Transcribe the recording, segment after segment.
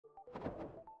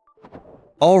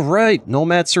Alright,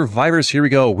 Nomad Survivors, here we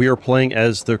go. We are playing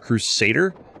as the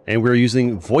Crusader, and we're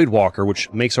using Voidwalker,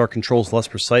 which makes our controls less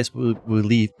precise, but we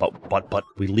leave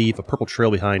a purple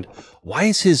trail behind. Why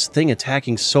is his thing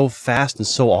attacking so fast and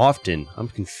so often? I'm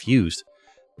confused.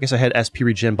 I guess I had SP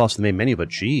regen buffs in the main menu, but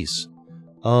geez.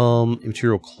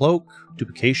 Immaterial Cloak,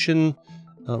 Duplication,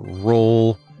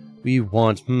 Roll. We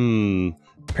want,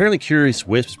 apparently Curious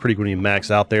Wisp is pretty good when you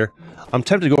max out there. I'm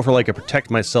tempted to go for like a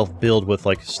protect myself build with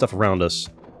like stuff around us.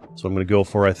 So I'm going to go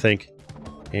for, I think.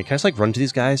 And can I just like run to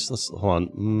these guys? Let's,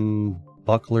 hold on.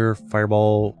 Buckler,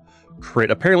 Fireball, Crit.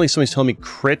 Apparently somebody's telling me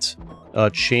crit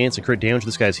chance and crit damage.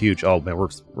 This guy's huge. Oh man, we're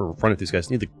running to these guys.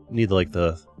 Need like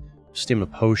the Stamina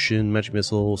Potion, Magic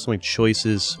Missile, so many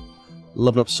choices.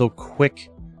 Leveling up so quick.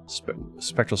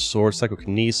 Spectral Sword,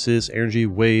 Psychokinesis, Energy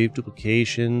Wave,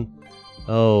 Duplication.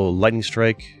 Oh, Lightning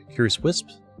Strike, Curious Wisp.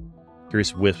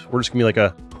 Curious Wisp. We're just gonna be like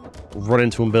a run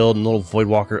into him build and a little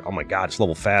Voidwalker. Oh my god, it's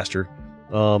level faster.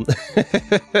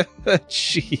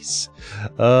 Jeez.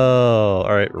 Oh,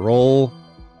 alright, roll.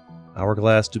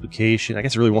 Hourglass, Duplication. I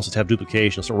guess it really wants us to have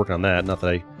Duplication. I'll start working on that. Not that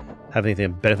I have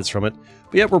anything that benefits from it.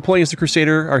 But yeah, we're playing as the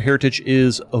Crusader. Our heritage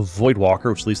is a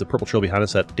Voidwalker, which leaves the purple trail behind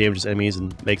us that damages enemies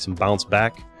and makes them bounce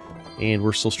back. And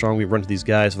we're so strong we run to these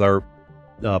guys with our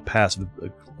passive,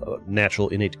 natural,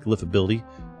 innate glyph ability.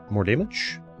 More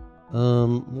damage?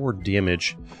 More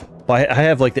damage. But I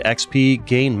have like the XP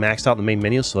gain maxed out in the main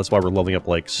menu, so that's why we're leveling up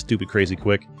like stupid crazy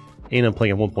quick. And I'm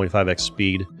playing at 1.5x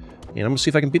speed. And I'm gonna see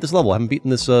if I can beat this level. I haven't beaten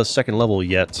this second level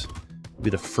yet. It'll be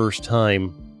the first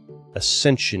time.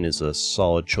 Ascension is a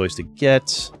solid choice to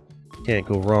get. Can't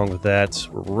go wrong with that.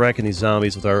 We're wrecking these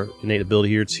zombies with our innate ability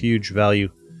here. It's huge value.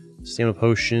 Stamina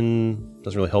Potion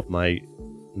doesn't really help my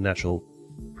natural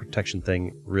protection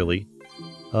thing, really.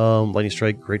 Lightning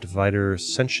Strike, Great Divider,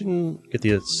 Ascension. Get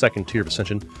the second tier of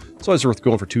Ascension. It's always worth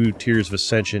going for 2 tiers of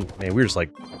Ascension. Man, we're just like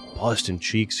busting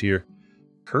cheeks here.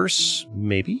 Curse,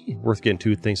 maybe? Worth getting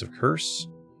 2 things of Curse?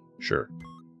 Sure.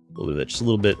 A little bit, just a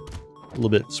little bit.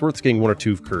 It's worth getting 1 or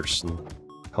 2 of Curse and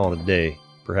calling it a day,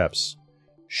 perhaps.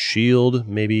 Shield,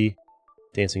 maybe.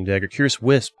 Dancing Dagger. Curious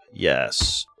Wisp,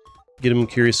 yes. Get him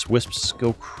Curious Wisps,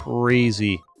 go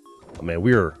crazy. Oh man,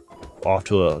 we're off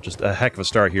to just a heck of a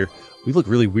start here. We look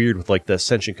really weird with like the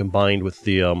Ascension combined with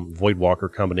the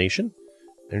Voidwalker combination.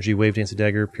 Energy Wave, Dancing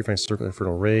Dagger, Purifying Circle,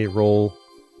 Infernal Ray, Roll,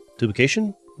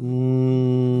 Duplication.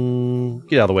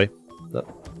 Get out of the way.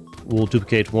 We'll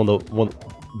duplicate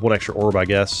one extra orb, I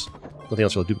guess. Nothing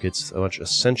else really duplicates a bunch.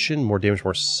 Ascension, more damage,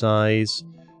 more size.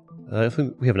 I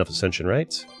think we have enough Ascension,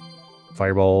 right?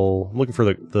 Fireball. I'm looking for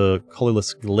the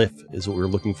colorless glyph is what we were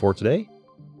looking for today.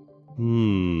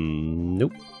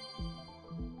 Nope.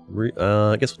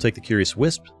 I guess we'll take the Curious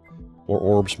Wisp. More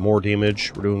orbs, more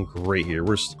damage. We're doing great here.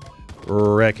 We're just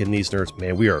wrecking these nerds.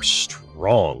 Man, we are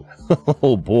strong.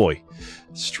 Oh boy.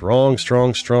 Strong.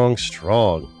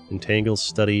 Entangle,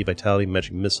 Study, Vitality,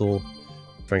 Magic Missile.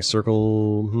 Trying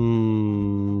Circle.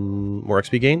 More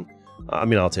XP gain? I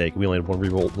mean, I'll take. We only have 1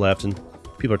 reroll left, and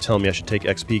people are telling me I should take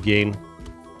XP gain.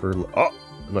 I'm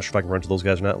not sure if I can run to those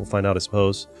guys or not. We'll find out, I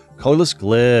suppose. Colorless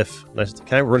Glyph. Nice.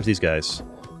 Can I run to these guys?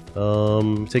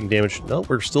 Taking damage. No,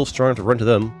 we're still strong to run to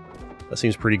them. That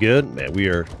seems pretty good. Man, we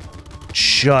are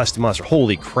just a monster.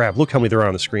 Holy crap, look how many there are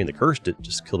on the screen. The Curse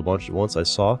just killed a bunch at once, I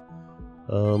saw.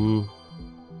 What do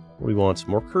we want?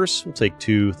 More Curse? We'll take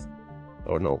 2.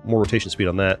 Oh no, more rotation speed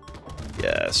on that.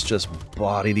 Yes, just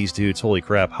body these dudes. Holy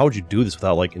crap. How would you do this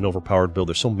without like an overpowered build?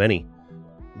 There's so many.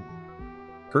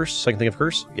 Curse? Second thing of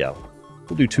Curse? Yeah.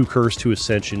 We'll do 2 Curse, 2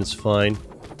 Ascension. It's fine.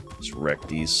 Let's wreck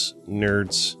these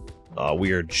nerds.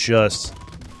 We are just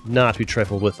not to be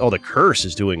trifled with. Oh, the Curse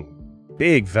is doing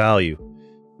big value.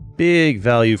 Big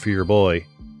value for your boy.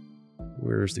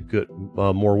 Where's the good...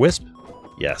 more Wisp?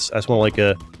 Yes. I just want like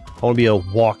I want to be a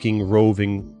walking,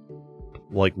 roving,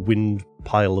 like, wind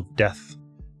pile of death.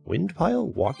 Wind pile?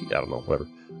 Walking? I don't know.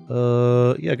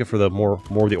 Whatever. Yeah, good for the more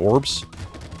of the orbs.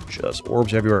 Just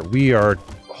orbs everywhere. We are...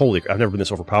 Holy... I've never been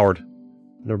this overpowered.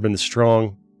 Never been this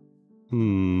strong.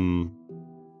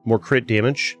 More crit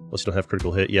damage. Unless you don't have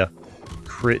critical hit, yeah.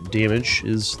 Crit damage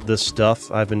is the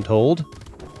stuff, I've been told.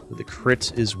 The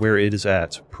crit is where it is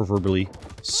at, proverbially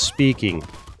speaking.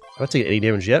 Have I taken any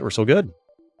damage yet? We're so good.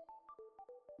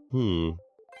 We're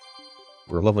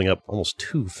leveling up almost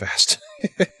too fast.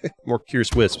 More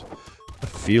Curious Wisp. I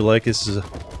feel like there's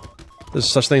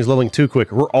such thing as leveling too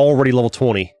quick. We're already level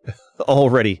 20.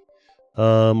 Already.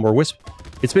 More Wisp.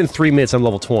 It's been 3 minutes, I'm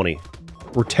level 20.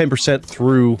 We're 10%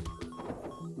 through...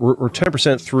 We're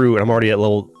 10% through, and I'm already at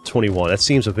level 21. That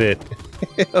seems a bit...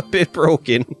 a bit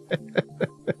broken.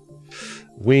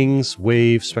 Wings,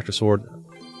 Wave, Spectre Sword.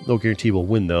 No guarantee we'll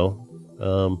win, though.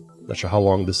 Not sure how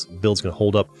long this build's going to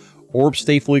hold up. Orbs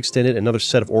stay fully extended. Another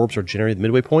set of orbs are generated at the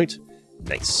midway point.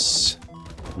 Nice.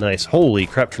 Nice. Holy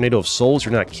crap, Tornado of Souls.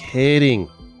 You're not kidding.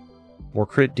 More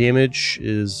crit damage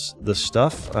is the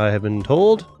stuff, I have been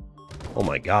told. Oh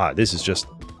my god, this is just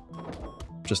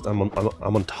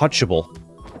I'm untouchable.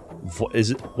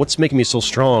 What's making me so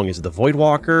strong? Is it the Void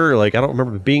Walker? Like, I don't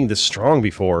remember being this strong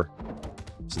before.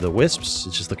 Is it the Wisps?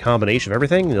 It's just the combination of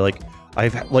everything? Like,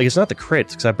 it's not the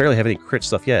crits, because I barely have any crit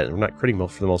stuff yet. I'm not critting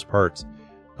for the most part.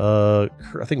 I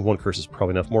think one curse is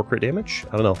probably enough. More crit damage?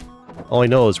 I don't know. All I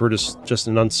know is we're just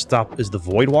an unstop. Is the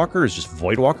Void Walker? Is just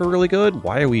Void Walker really good?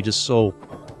 Why are we just so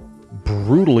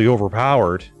brutally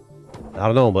overpowered? I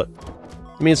don't know, but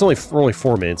I mean, we're only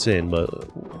 4 minutes in, but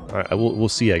alright, we'll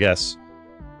see, I guess.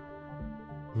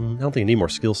 I don't think I need more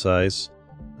skill size.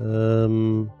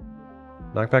 Knockback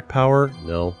power?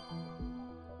 No.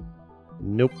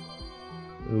 Nope.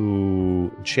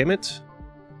 Ooh, enchantment?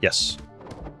 Yes.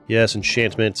 Yes,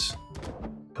 enchantment.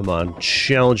 Come on,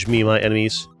 challenge me, my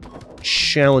enemies.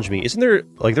 Challenge me. Isn't there,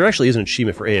 like, there actually is an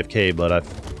achievement for AFK, but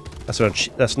that's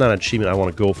not an achievement I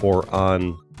want to go for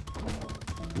on,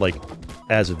 like,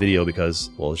 as a video, because,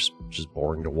 well, it's just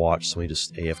boring to watch. Somebody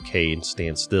just AFK and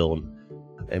stand still and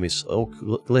enemies. Oh,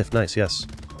 glyph, nice, yes.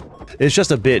 It's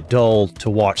just a bit dull to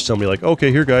watch somebody like,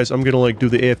 okay, here guys, I'm gonna like do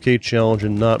the AFK challenge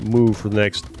and not move for the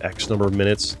next X number of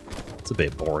minutes. It's a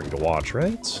bit boring to watch,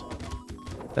 right?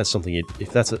 That's something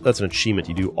if that's an achievement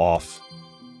you do off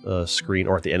screen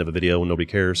or at the end of a video when nobody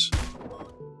cares.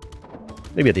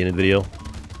 Maybe at the end of the video.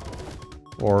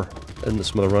 Or in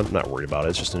some other run. I'm not worried about it,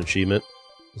 it's just an achievement.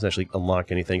 It doesn't actually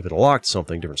unlock anything. If it unlocked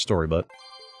something, different story, but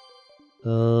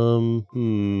nope.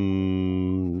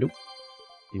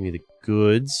 Give me the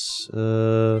goods.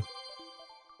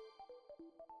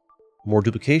 More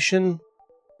duplication?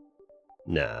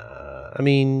 Nah. I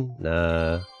mean,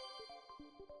 nah.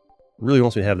 Really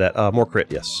wants me to have that. More crit,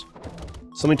 yes.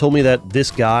 Somebody told me that this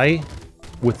guy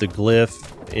with the glyph,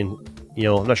 and, you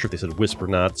know, I'm not sure if they said Wisp or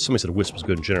not. Somebody said Wisp was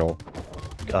good in general.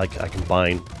 I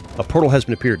combine. A portal has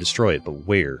been appeared, destroy it, but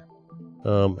where?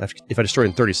 If I destroy it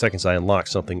in 30 seconds, I unlock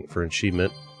something for an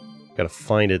achievement. Gotta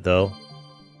find it, though.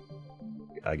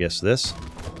 I guess this.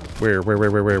 Where?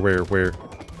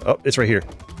 Oh, it's right here.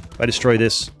 If I destroy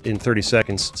this in 30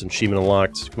 seconds, it's an achievement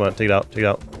unlocked. Come on, take it out, take it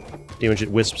out. Damage it,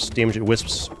 wisps, damage it,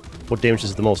 wisps. What damage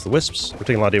is it the most? The wisps? We're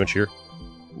taking a lot of damage here.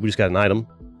 We just got an item.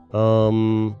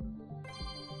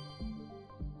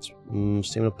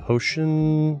 Stamina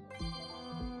potion.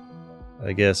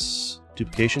 I guess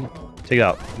duplication. Take it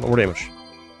out. More damage.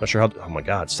 Not sure how. Oh my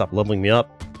god! Stop leveling me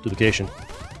up. Duplication.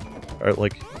 All right,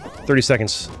 like 30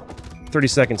 seconds. 30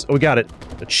 seconds. Oh, we got it.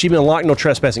 Achievement unlocked. No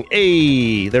trespassing.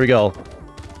 Hey, there we go.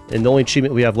 And the only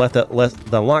achievement we have left that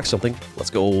unlocks something. Let's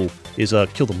go. Is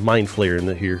kill the mind flayer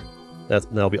in here.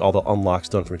 That'll be all the unlocks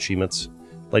done from achievements.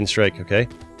 Lightning strike. Okay.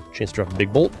 Chance to drop a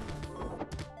big bolt.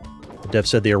 The dev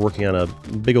said they are working on a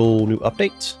big old new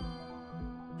update.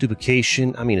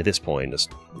 Duplication. I mean, at this point,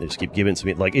 they just keep giving it to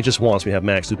me. Like, it just wants me to have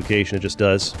max duplication. It just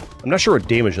does. I'm not sure what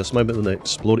damage this might have been when they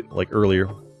exploded, like earlier.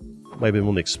 Might have been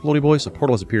when the exploding boys. The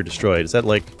portal has appeared destroyed. Is that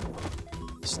like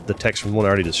the text from one I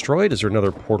already destroyed? Is there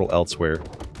another portal elsewhere?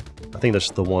 I think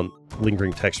that's the one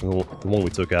lingering text from the one we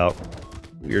took out.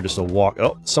 We're just a walk.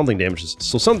 Oh, something damages.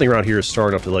 So something around here is strong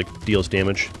enough to like deal us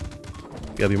damage.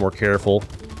 Gotta be more careful.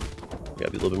 Gotta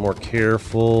be a little bit more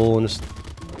careful and just.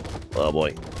 Oh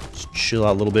boy. Just chill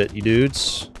out a little bit, you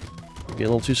dudes. You're getting a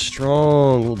little too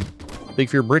strong. Big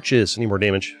for your britches. Need more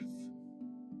damage.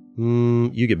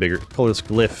 You get bigger. Colorless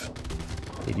glyph.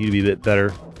 Need you to be a bit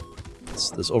better.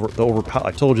 The overpower.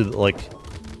 I told you that like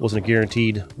wasn't a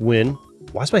guaranteed win.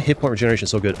 Why is my hit point regeneration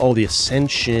so good? Oh, the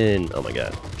ascension. Oh my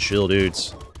god. Chill,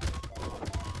 dudes.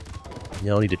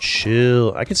 Y'all need to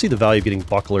chill. I can see the value of getting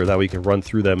buckler. That way you can run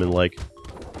through them and like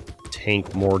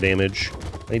tank more damage.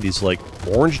 I need these like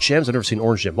orange gems. I've never seen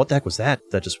orange gem. What the heck was that?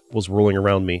 That just was rolling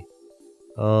around me.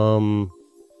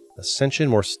 Ascension,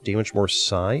 more damage, more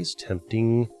size.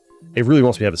 Tempting. It really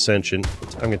wants me to have Ascension.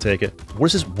 I'm gonna take it. What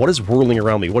is this? What is whirling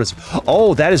around me? What is...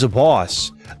 Oh, that is a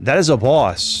boss. That is a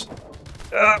boss.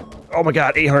 Oh my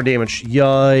god, 800 damage.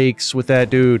 Yikes with that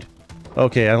dude.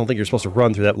 Okay, I don't think you're supposed to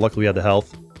run through that. Luckily we had the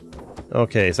health.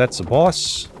 Okay, is that a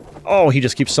boss? Oh, he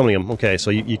just keeps summoning them. Okay,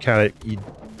 so you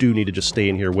do need to just stay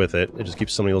in here with it. It just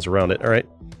keeps summoning those around it. Alright.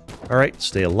 Alright,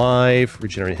 stay alive.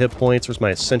 Regenerate hit points. Where's my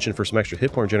Ascension for some extra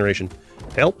hit point regeneration?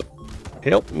 Help.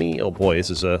 Help me. Oh boy, this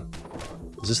is a...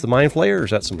 Is this the Mind Flayer, or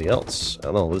is that somebody else? I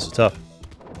don't know, this is tough.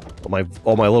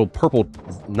 All my little purple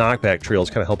knockback trail is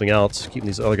kind of helping out, keeping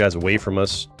these other guys away from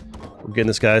us. We're getting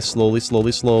this guy slowly,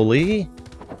 slowly, slowly.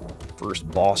 First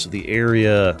boss of the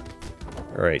area.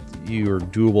 Alright, you are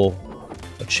doable.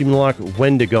 Achievement lock,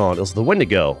 Wendigo. This is the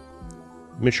Wendigo.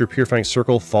 Miniature Purifying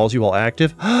Circle follows you while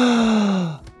active.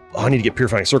 Oh, I need to get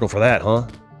Purifying Circle for that, huh?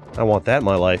 I want that in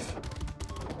my life.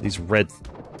 These red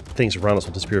things around us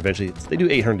will disappear eventually. They do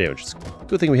 800 damage. It's a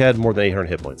good thing we had more than 800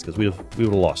 hit points, because we would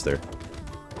have lost there.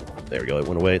 There we go, it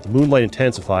went away. The Moonlight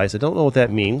intensifies. I don't know what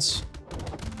that means.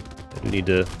 I do need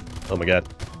to... Oh my god.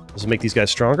 Does it make these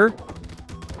guys stronger?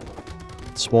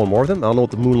 Spawn more of them? I don't know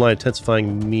what the Moonlight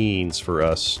intensifying means for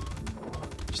us.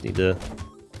 Just need to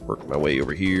work my way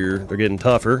over here. They're getting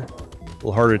tougher. A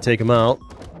little harder to take them out.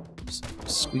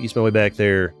 Squeeze my way back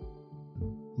there.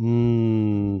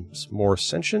 Some more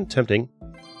Ascension? Tempting.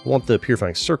 I want the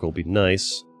Purifying Circle, would be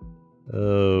nice.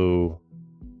 Oh.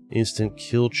 Instant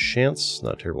kill chance?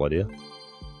 Not a terrible idea.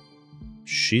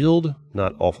 Shield?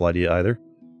 Not awful idea either.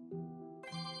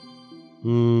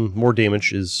 More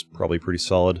damage is probably pretty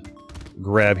solid.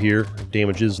 Grab here.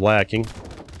 Damage is lacking.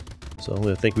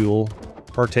 So I think we will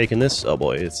partake in this. Oh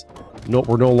boy,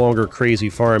 we're no longer crazy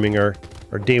farming. Our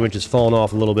damage has fallen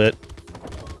off a little bit.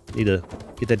 Need to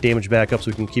get that damage back up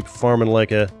so we can keep farming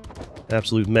like a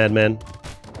absolute madman.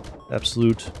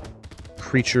 Absolute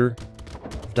creature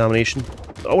of domination.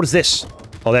 Oh, what is this?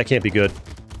 Oh, that can't be good.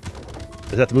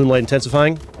 Is that the Moonlight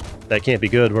intensifying? That can't be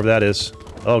good, whatever that is.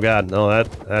 Oh god, no,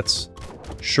 that's...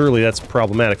 Surely that's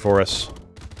problematic for us.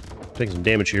 Taking some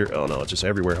damage here. Oh no, it's just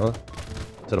everywhere, huh?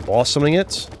 Is that a boss summoning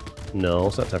it? No,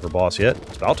 it's not time for boss yet.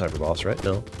 It's about time for boss, right?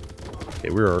 No.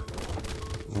 Okay, we're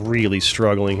really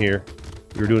struggling here.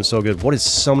 We were doing so good. What is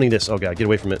summoning this? Oh god, get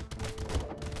away from it.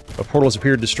 A portal has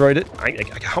appeared, destroyed it.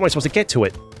 How am I supposed to get to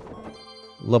it?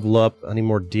 Level up. I need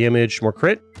more damage. More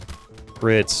crit?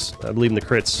 Crits. I believe in the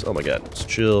crits. Oh my god. Just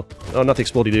chill. Oh, not the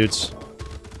explodey dudes.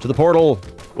 To the portal!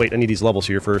 Wait, I need these levels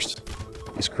here first.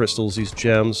 These crystals, these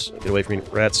gems. Get away from me,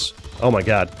 rats. Oh my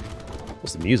god.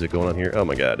 What's the music going on here? Oh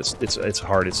my god. It's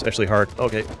hard. It's actually hard.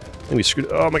 Okay. Let me screw.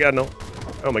 Oh my god, no.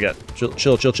 Oh my god. Chill,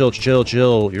 chill, chill, chill, chill,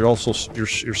 chill. You're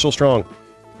so strong.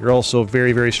 You're also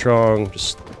very, very strong.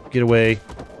 Just get away.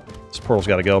 This portal's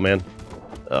gotta go, man.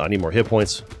 I need more hit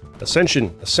points.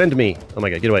 Ascension! Ascend me! Oh my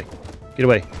god, get away. Get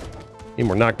away. Need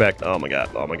more knockback. Oh my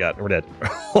god, we're dead.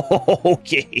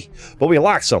 Okay. But we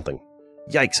unlocked something.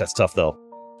 Yikes, that's tough though.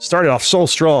 Started off so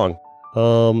strong.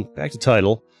 Back to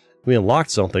title. We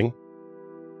unlocked something.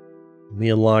 We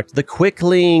unlocked the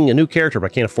Quickling! A new character,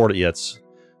 but I can't afford it yet.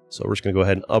 So we're just gonna go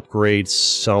ahead and upgrade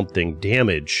something.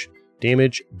 Damage.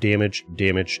 Damage, damage,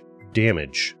 damage,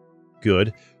 damage.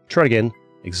 Good. Try it again.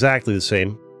 Exactly the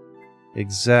same.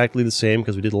 Exactly the same,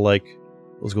 because we didn't like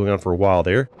what was going on for a while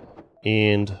there.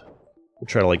 And we'll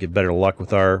try to like get better luck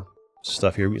with our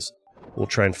stuff here. We'll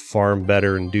try and farm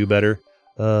better and do better.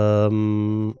 I'll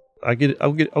get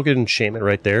enchantment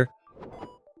right there.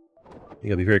 You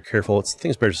gotta be very careful. I think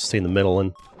it's better to stay in the middle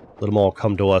and let them all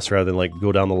come to us rather than like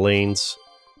go down the lanes.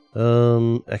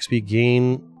 XP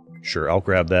gain. Sure, I'll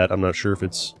grab that. I'm not sure if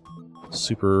it's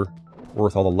super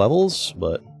worth all the levels,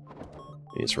 but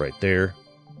it's right there.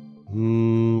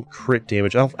 Crit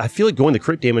damage. I feel like going the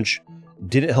crit damage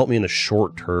didn't help me in the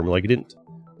short term. Like, it didn't...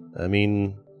 I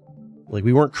mean... Like,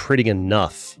 we weren't critting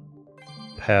enough.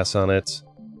 Pass on it.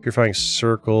 Purifying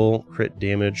Circle. Crit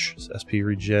damage. SP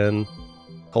regen.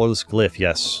 Colorless Glyph.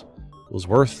 Yes. It was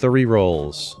worth the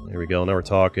rerolls. There we go. Now we're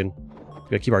talking. We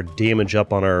gotta keep our damage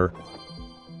up on our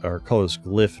Colorless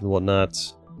Glyph and whatnot.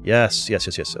 Yes. Yes,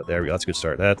 yes, yes. There we go. That's a good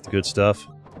start. That's the good stuff.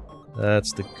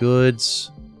 That's the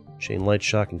goods. Chain Light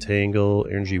Shock, Entangle,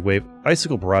 Energy Wave.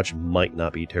 Icicle Barrage might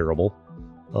not be terrible.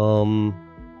 To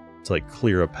like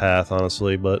clear a path,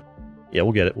 honestly, but yeah,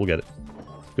 we'll get it, we'll get it.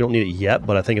 We don't need it yet,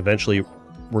 but I think eventually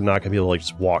we're not going to be able to like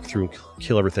just walk through and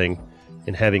kill everything,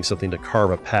 and having something to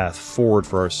carve a path forward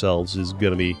for ourselves is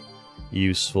going to be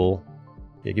useful.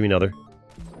 Yeah, give me another.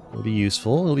 It'll be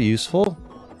useful, it'll be useful.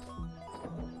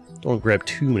 Don't grab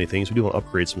too many things, we do want to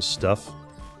upgrade some stuff.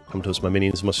 Come to us, my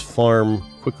minions. Must farm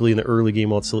quickly in the early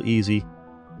game while it's still easy.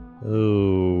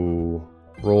 Oh.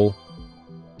 Roll.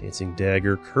 Dancing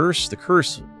Dagger. Curse. The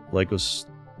Curse, like, was...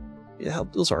 Yeah,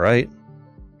 it was alright.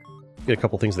 Get a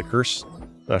couple things to curse.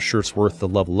 Not sure it's worth the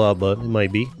level up, but it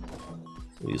might be.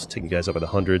 We're just taking guys up by the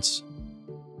hundreds.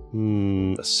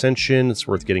 Ascension. It's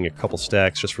worth getting a couple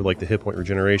stacks just for, like, the hit point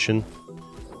regeneration.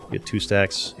 Get 2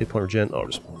 stacks. Hit point regen. Oh,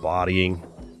 just bodying.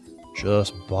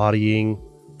 Just bodying.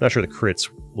 Not sure the crits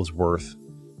was worth.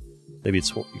 Maybe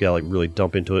it's you gotta like really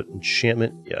dump into it.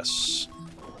 Enchantment, yes.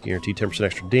 Guaranteed 10%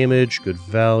 extra damage, good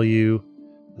value.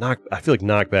 I feel like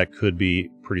knockback could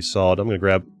be pretty solid. I'm gonna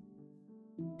grab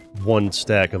 1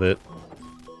 stack of it.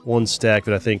 1 stack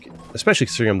that I think, especially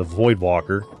considering I'm the Void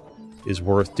Walker, is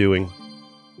worth doing.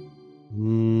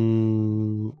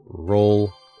 Roll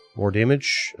more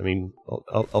damage. I mean,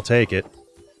 I'll take it.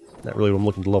 Not really what I'm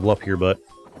looking to level up here, but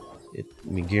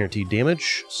guaranteed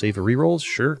damage. Save for rerolls,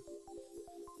 sure.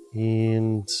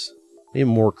 And maybe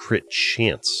more crit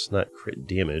chance, not crit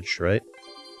damage, right?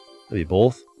 Maybe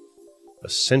both.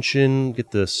 Ascension,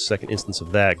 get the second instance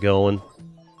of that going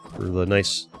for the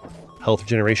nice health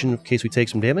regeneration in case we take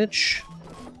some damage.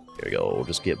 There we go,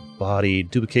 just get body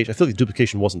duplication. I feel like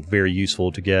duplication wasn't very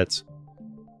useful to get.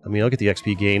 I mean, I'll get the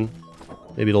XP gain.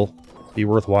 Maybe it'll be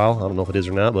worthwhile. I don't know if it is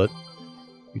or not, but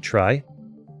we try.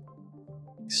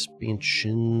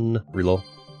 Expansion. Reload.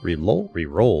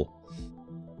 Reroll.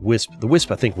 Wisp. The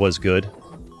Wisp, I think, was good.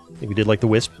 I think we did like the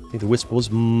Wisp. I think the Wisp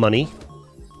was money.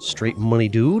 Straight money,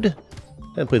 dude. I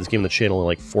haven't played this game on the channel in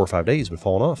like 4 or 5 days. Been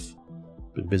falling off.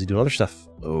 Been busy doing other stuff.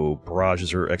 Oh,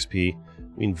 barrages are XP.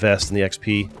 We invest in the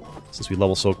XP. Since we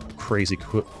level so crazy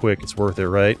quick, it's worth it,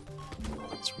 right?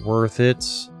 It's worth it.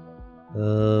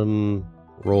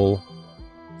 Roll.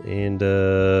 And,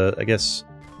 I guess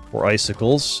more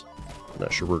icicles. I'm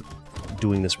not sure we're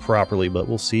doing this properly, but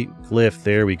we'll see. Glyph,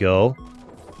 there we go.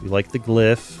 We like the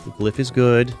glyph. The glyph is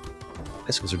good.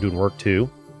 Icicles are doing work, too.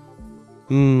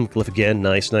 Glyph again.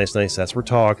 Nice, nice, nice. That's what we're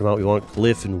talking about. We want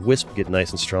Glyph and Wisp to get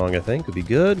nice and strong, I think. Could be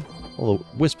good. Although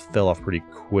Wisp fell off pretty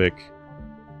quick. I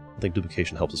don't think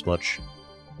duplication helps as much.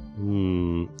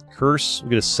 Curse. We'll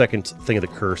get a second thing of the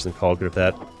curse and call it good at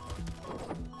that.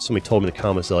 Somebody told me in the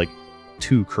comments that, like,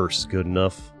 2 curse is good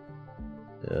enough.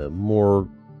 More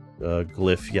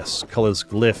Glyph. Yes, colorless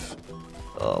Glyph.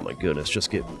 Oh my goodness,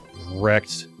 just get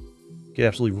wrecked. Get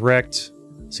absolutely wrecked.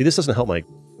 See, this doesn't help my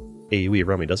AoE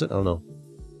around me, does it? I don't know.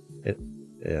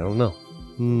 I don't know.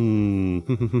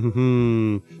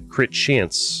 Crit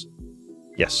chance.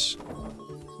 Yes.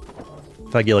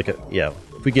 If I get like a... Yeah.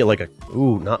 If we get like a...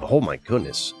 Ooh, not... Oh my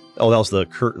goodness. Oh, that was the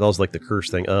that was like the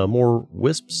curse thing. More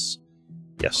wisps?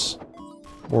 Yes.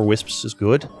 More wisps is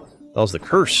good. That was the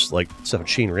curse, like, stuff of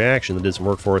chain reaction that did some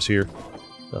work for us here.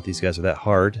 Not these guys are that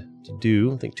hard to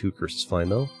do. I think 2 curse is fine,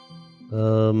 though.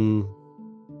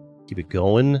 Keep it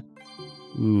going.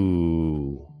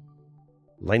 Ooh.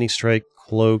 Lightning strike,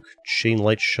 cloak, chain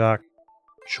light shock.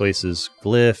 Choices.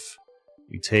 Glyph.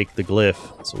 We take the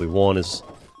glyph. So what we want is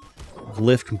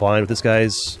glyph combined with this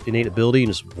guy's innate ability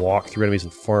and just walk through enemies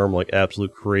and farm like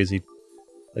absolute crazy.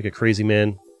 Like a crazy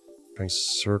man. Trying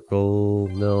circle.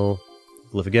 No.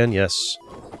 Glyph again, yes.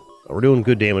 We're doing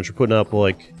good damage. We're putting up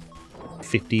like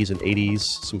 50s and 80s,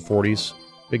 some 40s.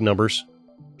 Big numbers.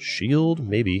 Shield,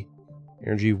 maybe.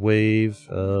 Energy wave,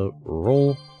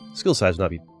 roll. Skill size would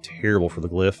not be terrible for the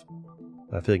glyph.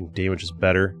 I feel like damage is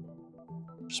better.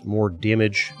 Just more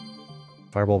damage.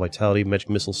 Fireball, vitality, magic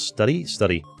missile, study?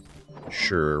 Study.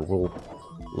 Sure, we'll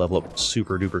level up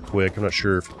super duper quick. I'm not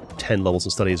sure if 10 levels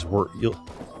in study is worth...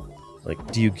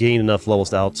 Like, do you gain enough levels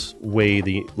to outweigh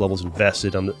the levels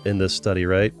invested in this study,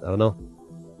 right? I don't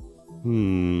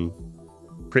know.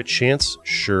 Crit chance?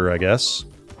 Sure, I guess.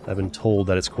 I've been told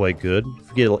that it's quite good.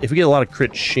 If we get a lot of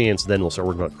crit chance, then we'll start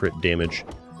working about crit damage.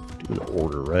 Do an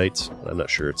order, right? I'm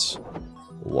not sure it's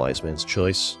a wise man's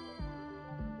choice.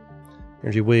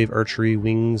 Energy wave, archery,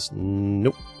 wings,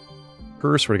 nope.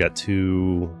 Curse, we got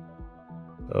 2.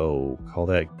 Oh, call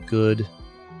that good.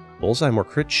 Bullseye, more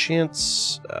crit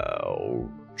chance? Oh,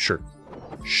 sure.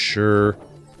 Sure.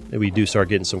 Maybe we do start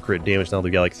getting some crit damage now that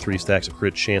we got like 3 stacks of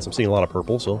crit chance. I'm seeing a lot of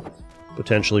purple, so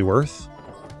potentially worth.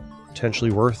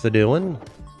 Potentially worth the doing.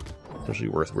 Potentially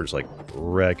worth. We're just like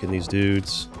wrecking these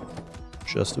dudes.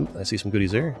 Just, ooh, I see some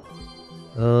goodies there.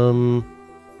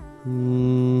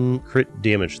 Crit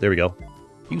damage. There we go.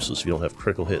 Useless if you don't have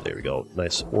critical hit. There we go.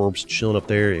 Nice orbs chilling up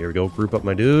there. Here we go. Group up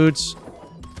my dudes.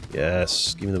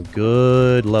 Yes. Give me them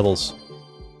good levels.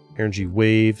 Energy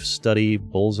wave, study,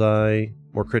 bullseye,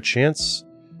 more crit chance.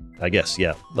 I guess,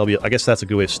 yeah. That'll be. I guess that's a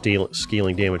good way of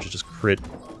scaling damage. Is just crit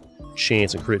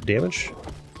chance and crit damage.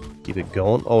 Keep it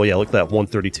going. Oh yeah, look at that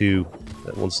 132.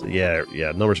 That one's yeah.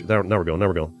 Numbers. Now we're going. Now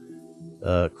we're going.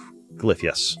 Glyph,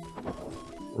 yes.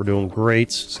 We're doing great.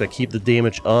 Just gotta keep the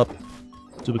damage up.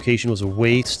 Duplication was a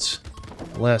waste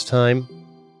last time.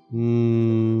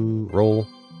 Roll.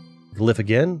 Glyph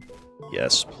again?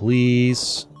 Yes,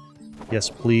 please. Yes,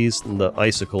 please. And the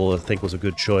icicle, I think, was a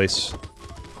good choice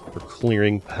for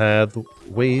clearing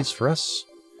pathways for us.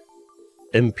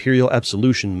 Imperial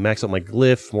Absolution. Max out my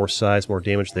glyph. More size, more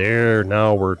damage there.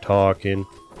 Now we're talking.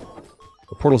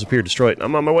 The portals appear destroyed.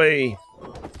 I'm on my way.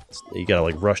 You gotta,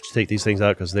 like, rush to take these things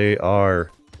out because they are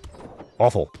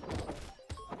awful.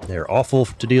 They're awful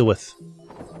to deal with.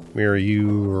 Come here,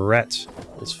 you rat.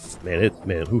 It's,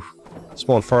 man, oof.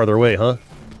 Spawn farther away, huh?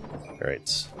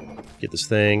 Alright. Get this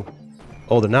thing.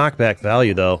 Oh, the knockback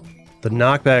value, though. The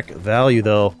knockback value,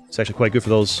 though, is actually quite good for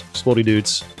those exploding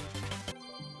dudes.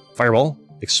 Fireball.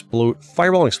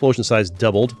 Fireball and explosion size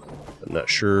doubled. I'm not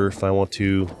sure if I want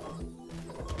to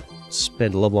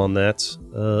spend a level on that.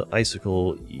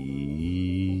 Icicle.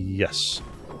 Yes.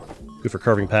 Good for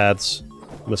carving paths.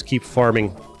 You must keep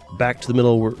farming back to the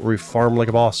middle where we farm like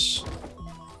a boss.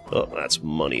 Oh, that's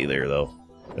money there, though.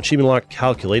 Achievement lock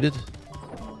calculated.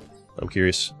 I'm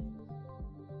curious.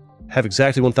 Have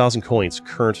exactly 1,000 coins.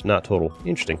 Current, not total.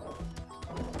 Interesting.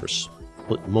 For a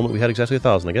split moment, we had exactly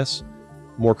 1,000, I guess.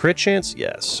 More crit chance?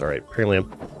 Yes. Alright, apparently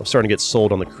I'm starting to get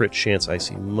sold on the crit chance. I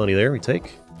see money there. We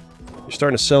take. You're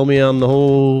starting to sell me on the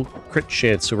whole crit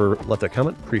chance. Whoever left that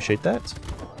comment. Appreciate that.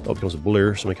 Oh, it becomes a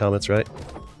blur. So many comments, right?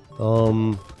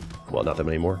 Well, not that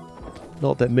many more.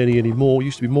 Not that many anymore.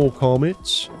 Used to be more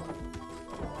comments.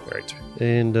 Alright.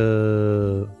 And,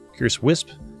 Curious Wisp?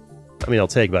 I mean, I'll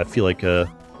take, but I feel like,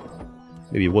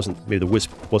 maybe the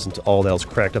Wisp wasn't all that it was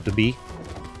cracked up to be.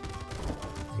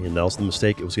 And that was the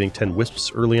mistake. It was getting 10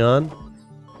 Wisps early on.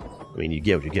 I mean, you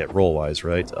get what you get roll-wise,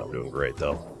 right? Oh, we're doing great,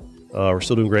 though. We're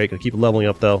still doing great. Gonna keep leveling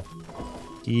up, though.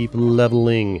 Keep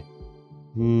leveling.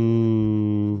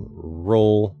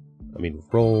 Roll.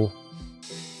 Roll.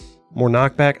 More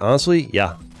knockback? Honestly,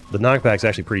 yeah. The knockback's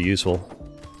actually pretty useful.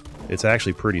 It's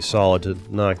actually pretty solid to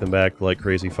knock them back like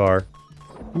crazy far.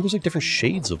 Ooh, there's like different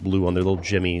shades of blue on their little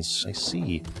jimmies. I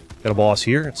see. Got a boss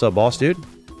here. What's up, boss dude?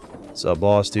 What's up,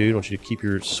 boss dude? I want you to keep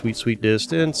your sweet, sweet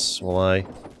distance while I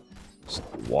just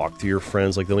walk through your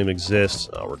friends like they don't even exist.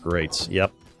 Oh, we're great.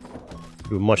 Yep.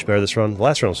 Doing much better this run. The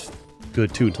last run was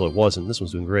good too until it wasn't. This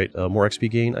one's doing great. More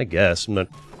XP gain, I guess. I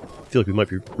feel like we might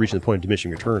be reaching the point of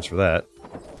diminishing returns for that.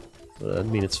 But, I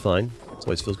mean, it's fine. It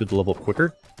always feels good to level up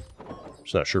quicker.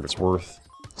 Just not sure if it's worth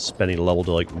spending a level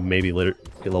to, like, maybe later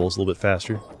get levels a little bit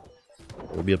faster.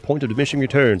 There will be a point of diminishing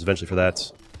returns eventually for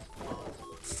that.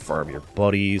 Farm your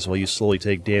buddies while you slowly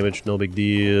take damage, no big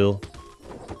deal.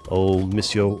 Oh,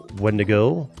 Monsieur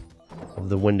Wendigo of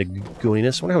the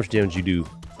Wendigoiness. I wonder how much damage you do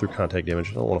through contact damage.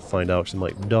 I don't want to find out because I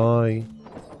might die.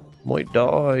 Might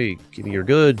die. Give me your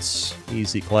goods.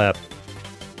 Easy clap.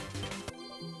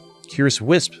 Curious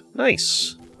Wisp.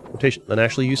 Nice. Rotation. An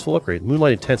actually useful upgrade.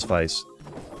 Moonlight Intensifies.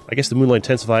 I guess the Moonlight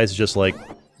Intensifies is just like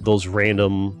those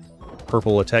random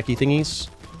purple attacky thingies.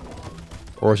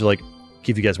 Or is it like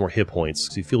give you guys more hit points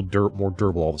because you feel more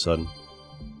durable all of a sudden.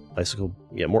 Icicle.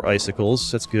 Yeah, more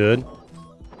icicles. That's good.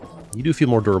 You do feel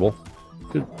more durable.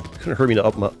 Couldn't hurt me to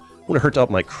up my... Wouldn't hurt to up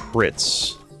my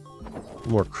crits.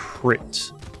 More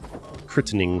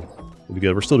crittening would be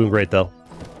good. We're still doing great, though.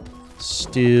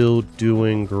 Still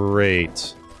doing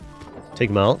great. Take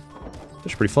them out.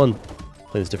 That's pretty fun.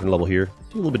 Playing this different level here.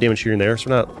 Do a little bit of damage here and there, so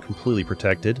we're not completely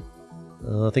protected.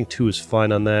 I think 2 is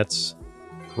fine on that.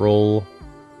 Roll.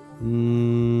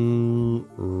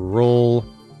 Roll.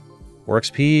 More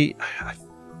XP.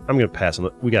 I'm gonna pass on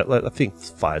it. We got, I think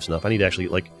 5's enough. I need to actually,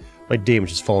 like, my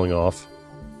damage is falling off.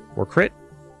 More crit?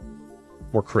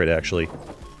 More crit, actually.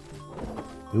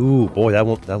 Ooh, boy, that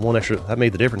one extra, that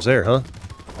made the difference there, huh?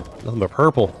 Nothing but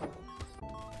purple.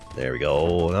 There we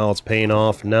go. Now it's paying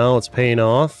off. Now it's paying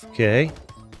off. Okay.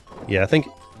 Yeah, I think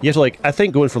you have to, like, I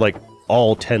think going for, like,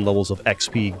 all 10 levels of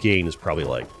XP gain is probably,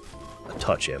 like, a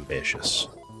touch ambitious.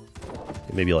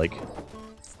 Maybe, like,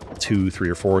 2, 3,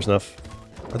 or 4 is enough.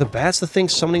 Are the bats the thing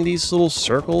summoning these little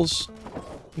circles?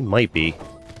 They might be.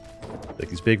 Like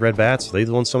these big red bats? Are they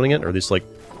the ones summoning it? Or are these, like,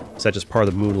 is that just part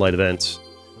of the Moonlight event?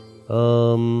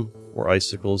 More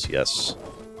icicles, yes.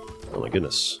 Oh my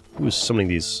goodness. Who is summoning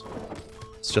these?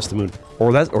 It's just the moon.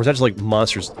 Or is that just like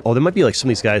monsters? Oh, there might be like some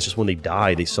of these guys just when they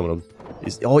die, they summon them.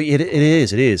 Oh, it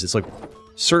is. It's like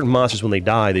certain monsters when they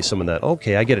die, they summon that.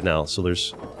 Okay, I get it now. So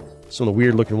there's some of the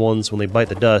weird looking ones, when they bite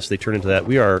the dust, they turn into that.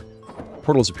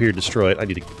 Portals appear, destroy it. I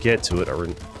need to get to it, or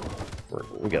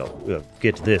we gotta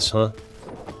get to this, huh?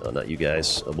 Oh, not you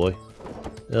guys. Oh boy.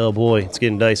 Oh boy, it's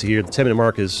getting dicey here. The 10-minute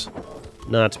mark is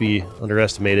not to be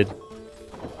underestimated.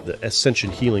 The Ascension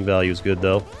healing value is good,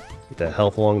 though. Get that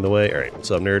health along the way. Alright,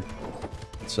 what's up, nerd?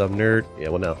 What's up, nerd? Yeah,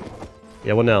 what now?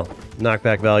 Yeah, what now?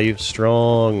 Knockback value,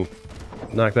 strong.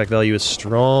 Knockback value is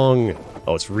strong.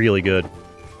 Oh, it's really good.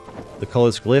 The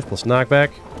colorless glyph plus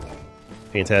knockback.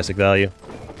 Fantastic value.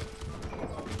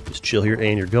 Just chill here,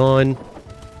 and you're gone.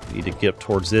 You need to get up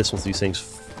towards this once these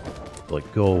things, like,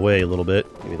 go away a little bit.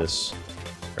 Give me this.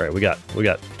 Alright, we got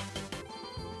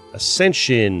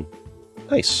Ascension.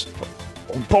 Nice.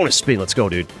 Oh, bonus spin, let's go,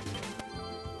 dude.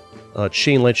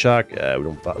 Chain light shock. We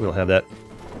don't have that.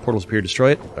 Portals appear,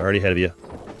 destroy it. Already ahead of you.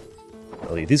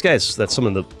 Oh, these guys that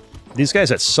summon the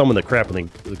crap when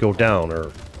they go down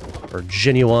are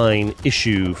genuine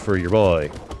issue for your boy.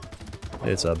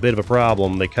 It's a bit of a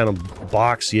problem. They kind of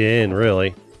box you in,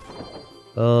 really.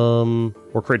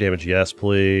 More crit damage, yes,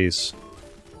 please.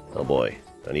 Oh boy,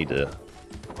 I need to...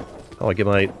 How do I get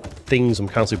my things I'm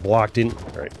constantly blocked in?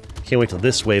 Alright, can't wait till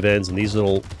this wave ends and these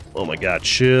little... Oh my god,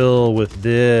 chill with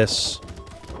this.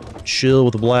 Chill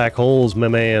with the black holes, my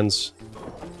mans.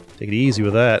 Take it easy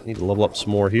with that. Need to level up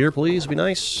some more here, please. Be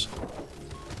nice.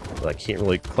 But I can't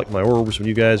really collect my orbs when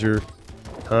you guys are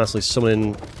constantly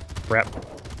summoning crap.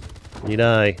 When you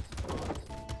die.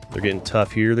 They're getting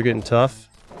tough here. They're getting tough.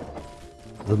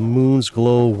 The moon's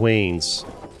glow wanes.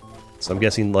 So I'm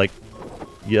guessing, like,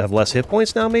 you have less hit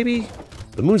points now, maybe?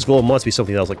 The moon's glow must be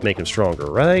something that was, like, making them stronger,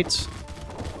 right?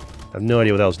 I have no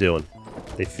idea what that was doing.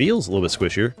 It feels a little bit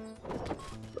squishier.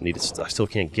 I still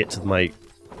can't get to my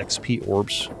XP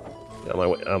orbs. Get out of my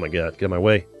way. Oh my god, get out of my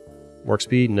way. More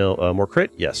XP? No. More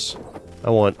crit? Yes. I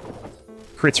want...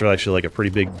 Crits are actually like a pretty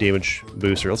big damage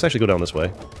booster. Let's actually go down this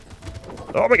way.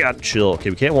 Oh my god, chill. Okay,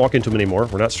 we can't walk into them anymore.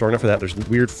 We're not strong enough for that. There's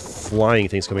weird flying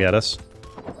things coming at us.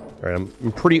 Alright,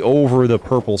 I'm pretty over the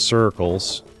purple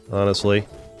circles, honestly.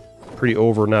 Pretty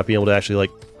over not being able to actually,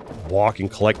 like, walk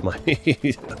and collect my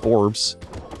orbs.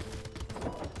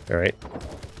 Alright.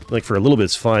 Like, for a little bit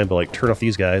it's fine, but, like, turn off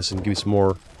these guys and give me some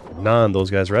more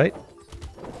those guys, right?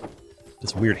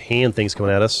 There's some weird hand things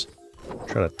coming at us.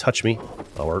 Trying to touch me.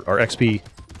 Oh, our XP...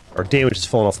 Our damage is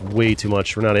falling off way too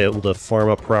much. We're not able to farm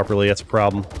up properly. That's a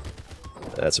problem.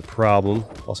 That's a problem.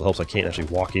 Also helps I can't actually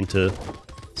walk into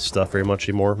stuff very much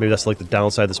anymore. Maybe that's like the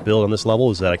downside of this build on this level,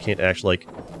 is that I can't actually, like...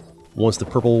 Once the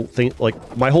purple thing...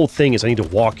 Like, my whole thing is I need to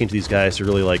walk into these guys to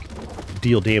really, like,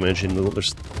 deal damage, and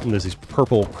there's these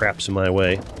purple craps in my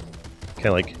way. Kind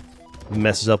of, like,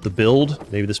 messes up the build.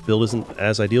 Maybe this build isn't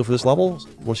as ideal for this level.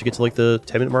 Once you get to, like, the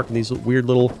 10-minute mark and these weird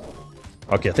little...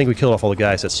 Okay, I think we killed off all the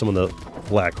guys. That's some of the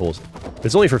black holes. If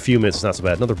it's only for a few minutes, it's not so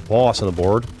bad. Another boss on the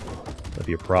board. That'd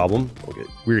be a problem. Okay,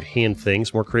 weird hand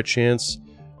things. More crit chance.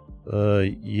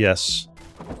 Yes.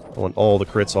 I want all the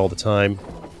crits all the time.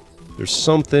 There's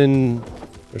something...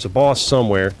 There's a boss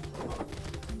somewhere.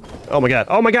 Oh my god.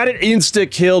 Oh my god, it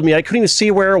insta-killed me. I couldn't even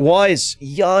see where it was.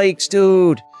 Yikes,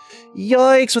 dude.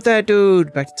 Yikes with that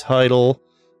dude. Back to title.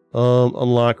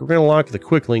 Unlock. We're gonna unlock the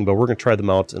Quickling, but we're gonna try them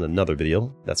out in another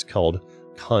video. That's called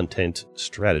Content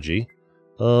Strategy.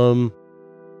 Okay,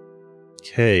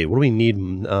 what do we need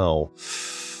now?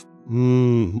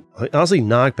 Honestly,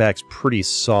 knockback's pretty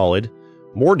solid.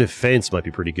 More defense might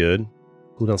be pretty good.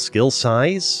 Cooldown skill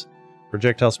size?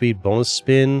 Projectile speed, bonus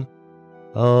spin.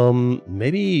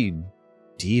 Maybe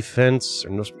defense, or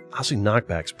no, honestly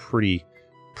knockback's pretty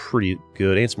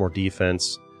good. And some more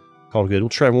defense. Call it good. We'll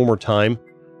try one more time.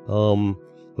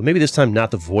 But maybe this time not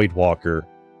the Void Walker.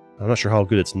 I'm not sure how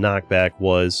good its knockback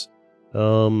was.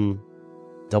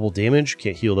 Double damage,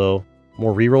 can't heal though.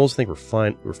 More rerolls, I think we're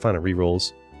fine. We're fine on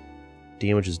rerolls.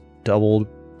 Damage is doubled.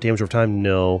 Damage over time,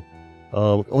 no.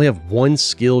 Only have one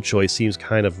skill choice, seems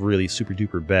kind of really super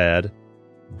duper bad.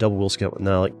 Double will scout,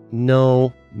 no, like,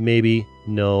 no, maybe,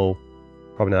 no,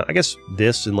 probably not. I guess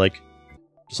this and, like,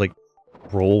 just, like,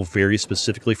 roll very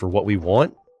specifically for what we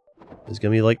want is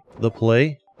gonna be, like, the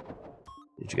play.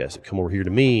 Need you guys to come over here to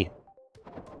me.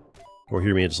 Over here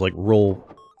to me and just, like, roll.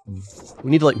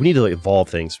 We need to, like, evolve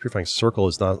things. Purifying Circle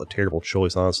is not a terrible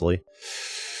choice, honestly.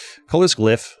 Colorless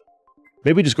Glyph.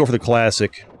 Maybe we just go for the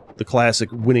classic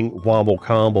winning wombo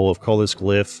combo of Colorless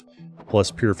Glyph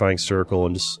plus Purifying Circle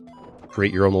and just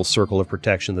create your own little circle of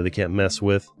protection that they can't mess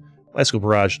with. Icicle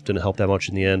Barrage didn't help that much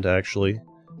in the end, actually. It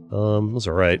was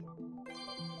alright.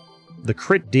 The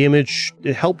crit damage,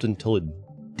 it helped until it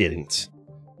didn't.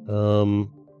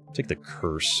 Take the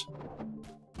Curse.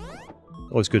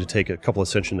 Always good to take a couple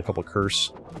Ascension, a couple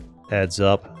Curse. Adds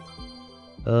up.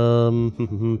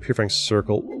 Purifying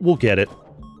Circle. We'll get it.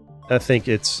 I think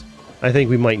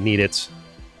we might need it.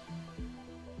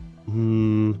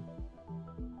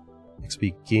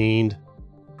 XP gained.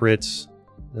 Crits.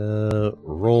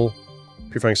 Roll.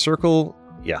 Purifying Circle.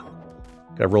 Yeah.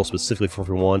 Gotta roll specifically for what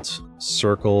we want.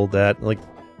 Circle that. Like,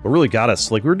 what really got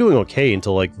us. Like, we were doing okay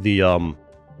until, like, the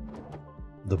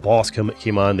boss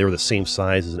came on. They were the same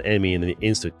size as an enemy, and then they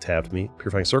insta-tapped me.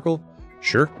 Purifying Circle?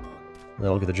 Sure.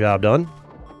 That'll get the job done.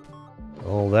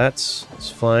 All that's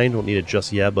fine. Don't need it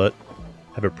just yet, but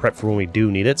have it prepped for when we do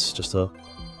need it. Just to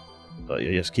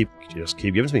just keep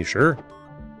giving it to me. Sure.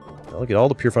 I'll get all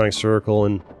the Purifying Circle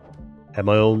and have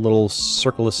my own little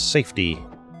circle of safety.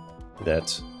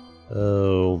 That.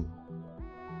 Oh.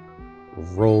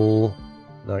 Roll.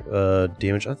 Knock,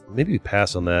 damage. Maybe we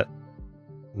pass on that.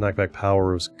 Knockback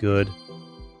power was good.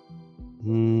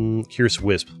 Curious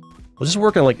Wisp. Let's just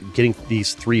work on, like, getting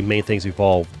these three main things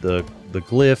evolved. The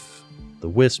Glyph, the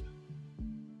Wisp,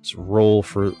 Let's roll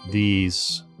for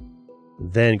these.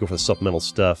 Then go for the supplemental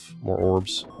stuff. More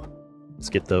orbs. Let's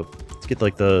get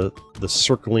like the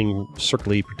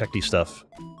circly protecty stuff.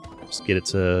 Just get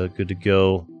it good to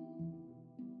go.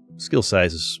 Skill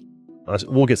sizes.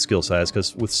 We'll get skill size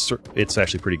because it's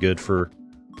actually pretty good for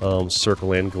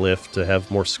circle and glyph to have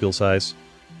more skill size.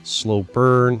 Slow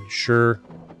burn, sure.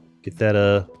 Get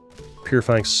that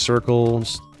purifying circle,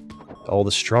 all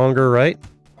the stronger, right?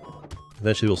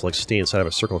 Eventually we'll like stay inside of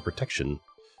a circle of protection.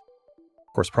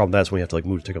 Of course, the problem that's when we have to like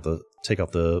move to take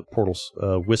out the portals.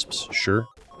 Wisps, sure.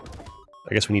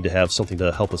 I guess we need to have something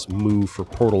to help us move for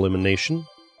portal elimination.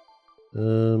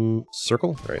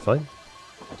 Circle, alright, fine.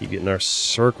 Keep getting our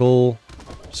circle.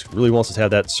 Just really wants us to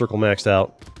have that circle maxed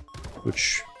out,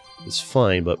 which is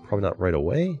fine, but probably not right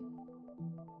away.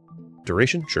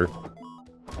 Duration? Sure.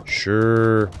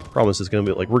 Sure. Problem is, it's going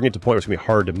to be like, we're getting to the point where it's going to be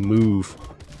hard to move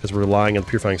because we're relying on the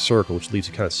purifying circle, which leaves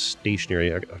you kind of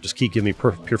stationary. I just keep giving me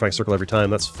purifying circle every time.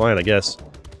 That's fine, I guess.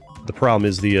 The problem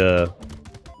is the,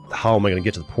 how am I going to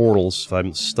get to the portals if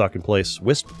I'm stuck in place?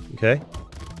 Wisp? Okay.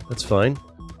 That's fine.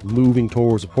 Moving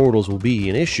towards the portals will be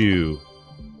an issue.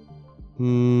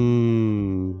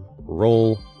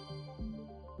 Roll.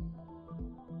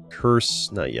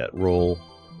 Curse. Not yet. Roll.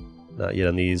 Not yet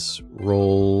on these.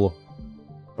 Roll.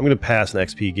 I'm going to pass an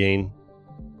XP gain.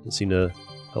 Didn't seem to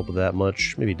help with that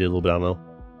much. Maybe it did a little bit, I don't know.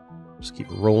 Just keep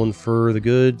rolling for the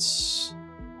goods.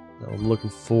 Now I'm looking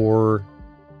for...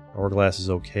 Hourglass is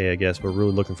okay, I guess, but we're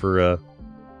really looking for,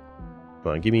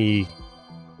 come on, give me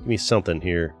something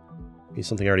here. Give me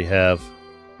something I already have.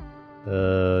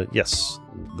 Yes.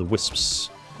 The wisps.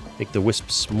 Make the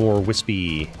wisps more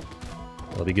wispy.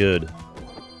 That'll be good.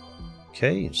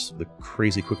 Okay, just the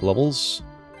crazy quick levels.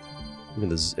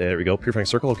 Even there we go, purifying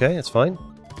circle, okay, that's fine.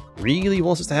 Really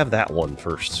wants us to have that one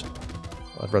first.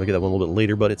 I'd rather get that one a little bit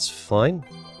later, but it's fine.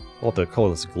 I want the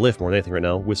colorless glyph more than anything right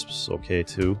now. Wisps, okay,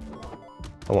 too.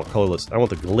 I want colorless. I want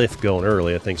the glyph going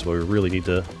early, I think, so we really need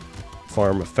to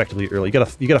farm effectively early.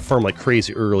 You gotta farm like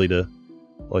crazy early to...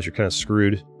 Otherwise you're kind of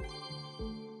screwed.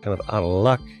 Kind of out of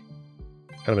luck.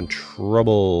 Kind of in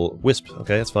trouble. Wisp,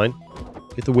 okay, that's fine.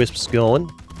 Get the wisps going.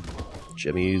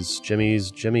 Jemmies,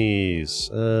 jemmies, jemmies.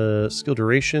 Skill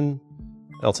duration.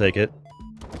 I'll take it.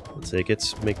 I'll take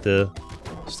it. Make the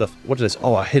stuff... What did I say?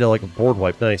 Oh, I hit it like a board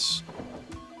wipe. Nice.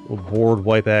 Little board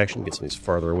wipe action. Get some of these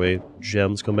farther away.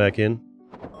 Gems come back in.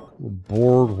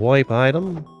 Board wipe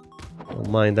item. Don't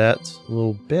mind that a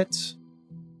little bit.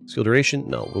 Skill duration.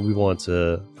 No, we want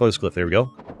colorless glyph. There we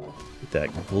go. Get that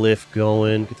glyph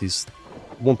going. Get these...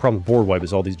 One problem with board wipe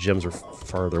is all these gems are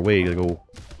farther away. You gotta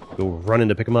go running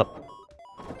to pick them up.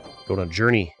 Go on a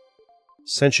journey.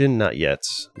 Ascension, not yet.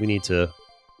 We need to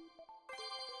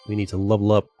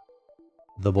level up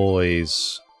the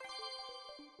boys.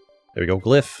 There we go,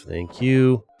 glyph. Thank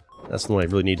you. That's the one I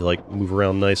really need to like move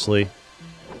around nicely.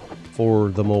 For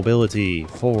the mobility,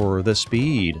 for the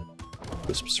speed.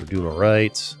 Wisps are doing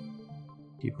alright.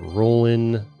 Keep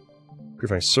rolling.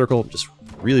 Purifying circle just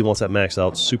really wants that maxed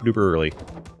out super duper early.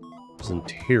 Isn't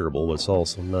terrible, but it's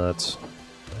also not.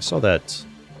 I saw that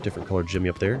different colored Jimmy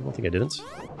up there. I don't think I didn't. I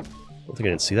don't think I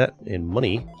didn't see that. And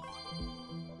money.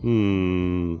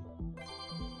 We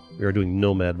are doing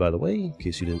Nomad, by the way, in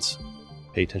case you didn't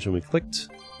pay attention when we clicked.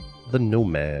 The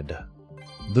Nomad.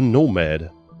 The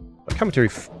Nomad. My commentary...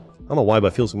 I don't know why, but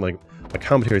it feels like my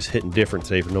commentary is hitting different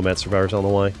today for Nomad Survivors. I don't know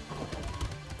why. It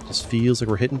just feels like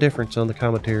we're hitting different on the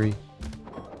commentary.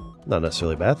 Not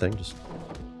necessarily a bad thing, just...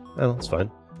 I don't know, it's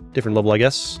fine. Different level, I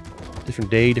guess.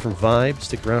 Different day, different vibe.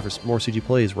 Stick around for more CG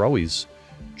plays. We're always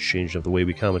changing up the way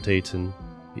we commentate and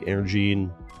the energy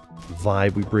and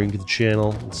vibe we bring to the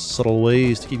channel in subtle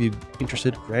ways to keep you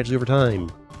interested gradually over time.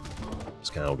 That's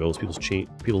kind of how it goes.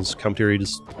 People's commentary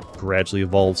just gradually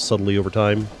evolves subtly over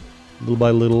time, little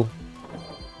by little.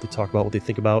 They talk about what they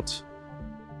think about.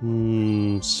 So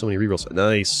many rerolls.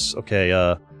 Nice. Okay,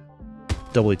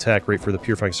 double attack rate for the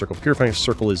Purifying Circle. Purifying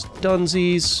Circle is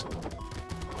dunsies.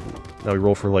 Now we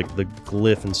roll for, like, the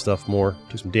glyph and stuff more.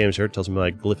 Took some damage there. It tells me my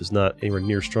glyph is not anywhere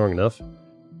near strong enough.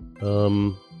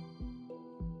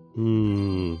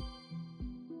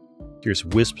 Here's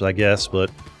wisps, I guess, but...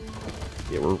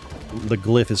 Yeah, the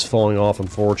glyph is falling off,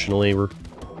 unfortunately. We're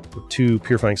too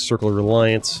Purifying Circle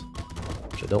reliant.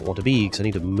 Which I don't want to be, because I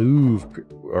need to move.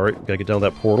 Alright, gotta get down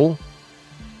that portal.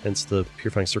 Hence the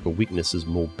Purifying Circle weakness is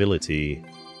mobility.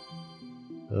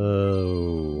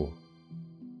 Oh...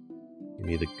 Give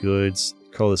me the goods.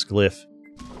 Colorless glyph.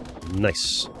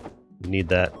 Nice. Need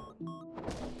that.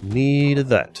 Need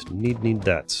that. Need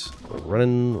that. We're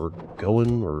running, we're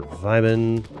going, we're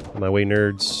vibing. On my way,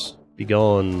 nerds. Be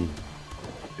gone.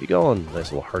 Be gone.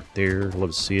 Nice little heart there.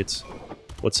 Love to see it.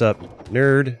 What's up,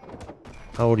 nerd?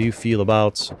 How do you feel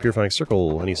about Purifying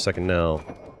Circle any second now?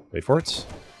 Wait for it.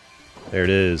 There it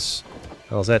is.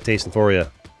 How's that tasting for you?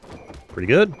 Pretty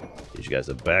good? Need you guys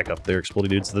to back up there,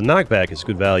 exploding dudes. The knockback is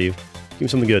good value. Give me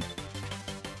something good.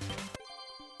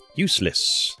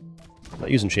 Useless.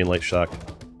 Not using Chain Light Shock.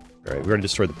 Alright, we already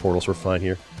destroyed the portal, so we're fine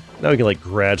here. Now we can, like,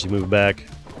 gradually move back.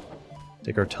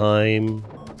 Take our time.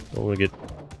 Don't want to get...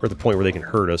 We're at the point where they can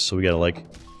hurt us, so we gotta, like,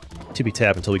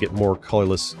 tippy-tap until we get more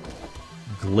colorless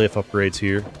glyph upgrades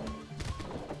here.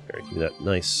 Alright, give me that.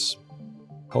 Nice.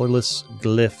 Colorless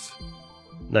glyph.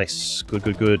 Nice. Good,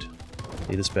 good, good.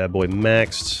 Need this bad boy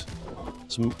maxed.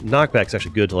 Some knockback's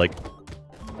actually good to, like,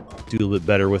 do a little bit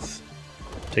better with...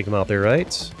 Take them out there,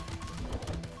 right?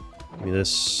 Give me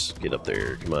this. Get up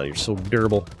there. Come on, you're so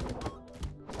durable.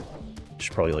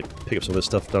 Should probably, like, pick up some of this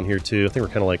stuff down here, too. I think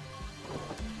we're kind of like...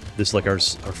 This is like our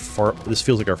farm... This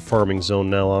feels like our farming zone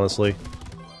now, honestly.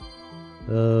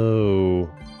 Oh.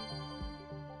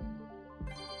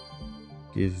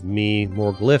 Give me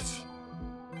more glyph.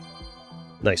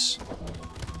 Nice.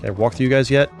 Can I walk through you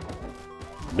guys yet?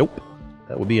 Nope.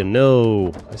 That would be a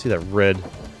no. I see that red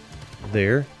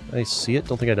there. I see it.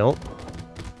 Don't think I don't.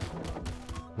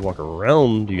 Walk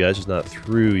around you guys, just not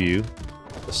through you.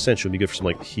 Essentially would be good for some,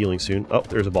 like, healing soon. Oh,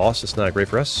 there's a boss. That's not great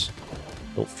for us.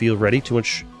 Don't feel ready. Too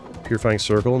much Purifying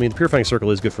Circle. I mean, the Purifying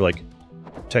Circle is good for, like,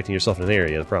 protecting yourself in an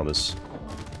area. The problem is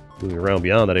moving around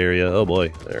beyond that area. Oh,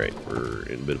 boy. Alright, we're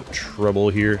in a bit of trouble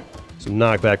here. Some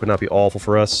knockback would not be awful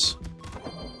for us.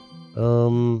 We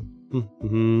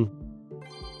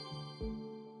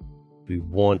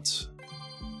want...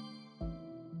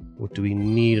 What do we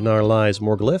need in our lives?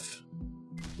 More glyph?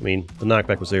 I mean, the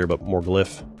knockback was there, but more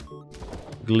glyph.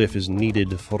 Glyph is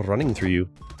needed for running through you.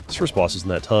 This first boss isn't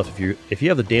that tough. If you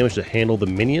have the damage to handle the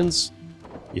minions,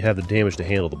 you have the damage to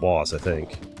handle the boss, I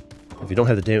think. If you don't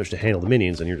have the damage to handle the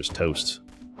minions, then you're just toast.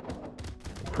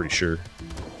 I'm pretty sure.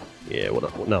 Yeah,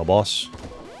 what now, boss?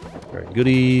 Alright,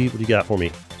 goody. What do you got for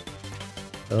me?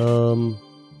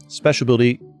 Special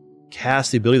ability.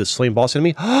 Cast the ability to slay boss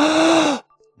enemy.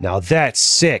 Now that's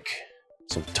sick!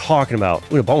 That's what I'm talking about.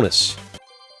 Look at a bonus.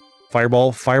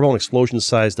 Fireball. Fireball and explosion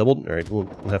size doubled. Alright, we'll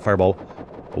have fireball.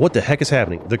 What the heck is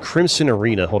happening? The Crimson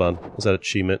Arena. Hold on. What's that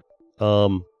achievement?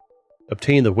 Obtain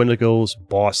the Wendigo's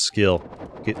boss skill.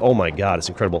 Okay, oh my god, it's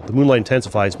incredible. The Moonlight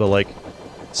intensifies, but like...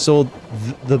 So,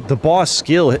 the boss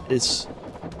skill is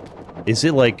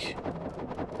it like...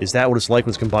 Is that what it's like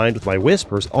when it's combined with my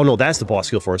Wisp? Or is, oh no, that's the boss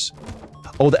skill for us.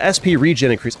 Oh, the SP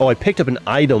regen increase. Oh, I picked up an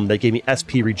item that gave me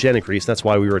SP regen increase. That's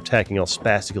why we were attacking all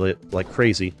spastically like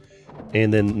crazy.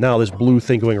 And then now this blue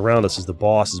thing going around us is the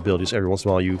boss's ability. Just every once in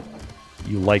a while you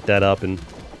light that up, and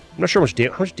I'm not sure how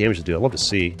much damage it do. I'd love to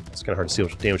see. It's kind of hard to see how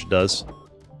much damage it does,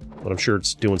 but I'm sure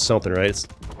it's doing something, right? It's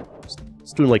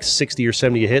doing like 60 or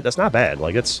 70 a hit. That's not bad.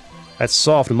 Like that's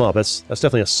soft them up. That's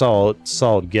definitely a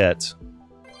solid get.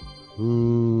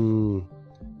 I'm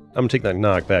gonna take that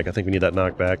knockback. I think we need that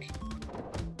knockback.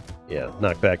 Yeah,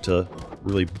 knockback to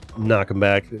really knock them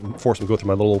back, force them to go through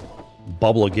my little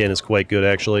bubble again is quite good,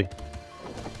 actually.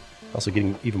 Also,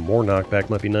 getting even more knockback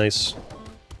might be nice.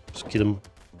 Just get them.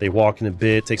 They walk in a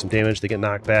bit, take some damage, they get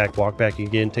knocked back, walk back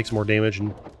again, take some more damage,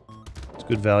 and it's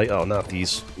good value. Oh, not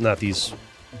these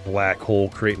black hole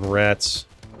creating rats.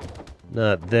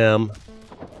 Not them.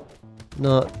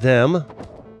 Not them.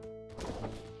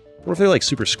 What if they're like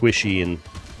super squishy and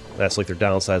that's like their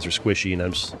downsides are squishy and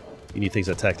you need things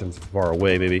that attack them from far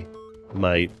away, maybe.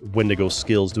 My Wendigo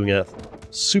skill's doing that.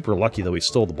 Super lucky though, we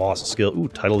stole the boss's skill. Ooh,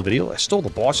 title of the video, I stole the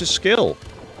boss's skill.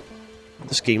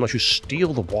 This game lets you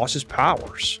steal the boss's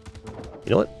powers.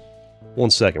 You know what? 1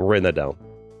 second, we're writing that down.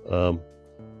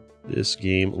 This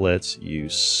game lets you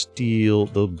steal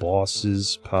the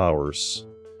boss's powers.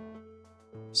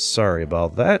 Sorry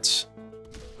about that.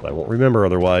 I won't remember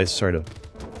otherwise. Sorry to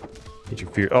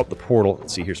interfere. Oh, the portal.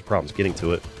 Let's see, here's the problem, is getting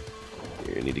to it.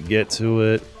 You need to get to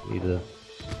it. Need to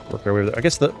work our way there. I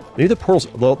guess maybe the portals,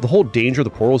 the whole danger of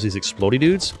the portals is explodey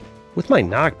dudes. With my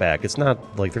knockback, it's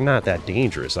not like they're not that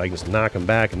dangerous. I can just knock them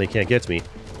back and they can't get to me.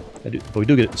 But we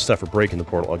do get stuff for breaking the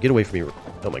portal. I'll get away from you.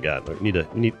 Oh my god.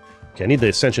 Okay, I need the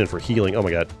ascension for healing. Oh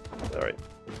my god. Alright.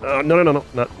 No.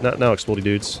 Not now, explodey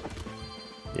dudes.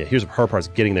 Yeah, here's the hard part, is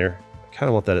getting there. I kind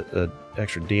of want that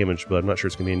extra damage, but I'm not sure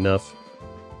it's going to be enough.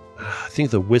 I think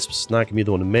the Wisp's not going to be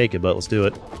the one to make it, but let's do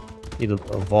it. Need to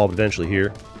evolve eventually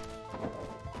here.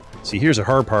 See, here's the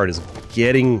hard part, is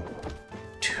getting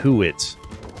to it.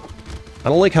 I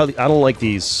don't like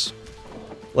these.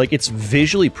 Like, it's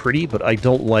visually pretty, but I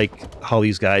don't like how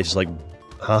these guys just like,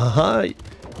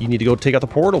 you need to go take out the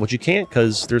portal, but you can't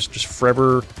because there's just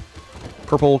forever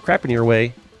purple crap in your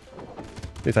way.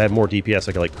 If I had more DPS,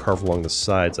 I could like carve along the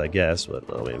sides, I guess. But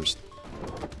no, maybe I just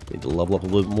need to level up a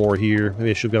little more here.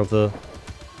 Maybe I should have gone with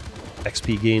the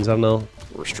XP gains. I don't know.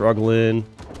 We're struggling.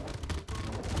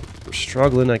 We're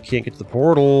struggling. I can't get to the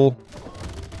portal.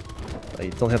 I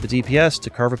don't have the DPS to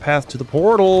carve a path to the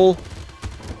portal.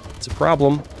 It's a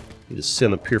problem. We just sit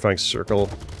in the purifying circle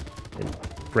and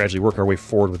gradually work our way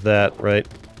forward with that, right?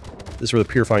 This is where the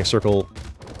purifying circle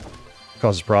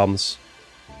causes problems.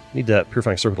 Need that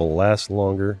purifying circle to last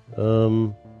longer.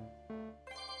 More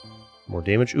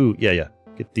damage? Ooh, yeah.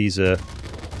 Get these,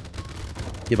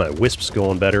 get my wisps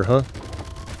going better, huh?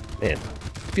 Man,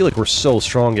 I feel like we're so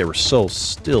strong, yet we're so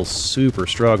still super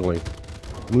struggling.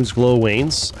 Moon's glow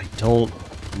wanes? I don't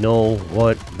know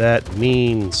what that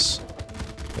means.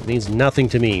 It means nothing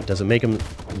to me. Does it make them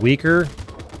weaker?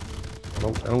 I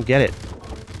don't get it.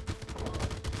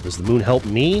 Does the moon help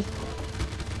me?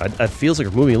 It feels like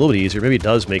we're moving a little bit easier. Maybe it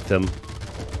does make them...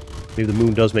 Maybe the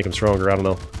moon does make them stronger. I don't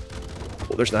know.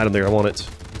 Oh, there's an item there. I want it.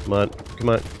 Come on. Come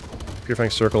on.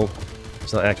 Purifying circle.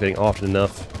 It's not activating often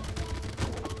enough.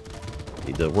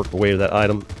 Need to work my way to that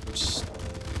item.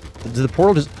 Did the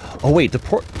portal just... Oh, wait.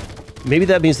 Maybe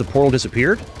that means the portal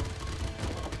disappeared?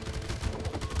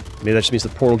 Maybe that just means the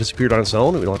portal disappeared on its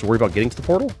own and we don't have to worry about getting to the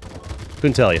portal?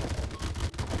 Couldn't tell you.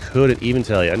 Couldn't even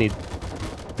tell you. I need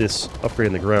this upgrade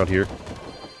in the ground here.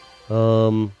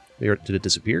 Did it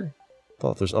disappear?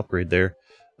 Thought there's an upgrade there.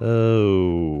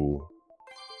 Oh.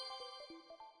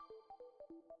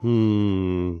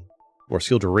 More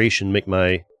skill duration, make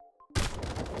my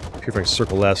purifying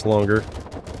circle last longer.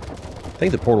 I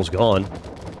think the portal's gone.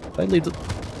 I think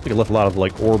I left a lot of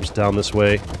like orbs down this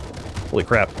way. Holy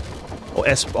crap.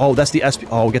 Oh, that's the SP.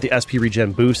 Oh, we get the SP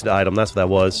regen boosted item. That's what that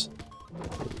was.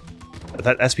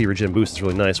 That SP regen boost is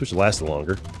really nice, which lasted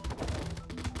longer.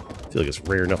 I feel like it's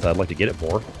rare enough that I'd like to get it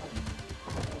more.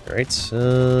 Alright,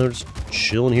 just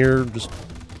chilling here, just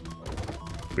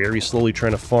very slowly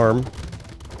trying to farm.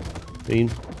 I mean,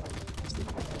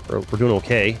 we're doing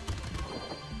okay.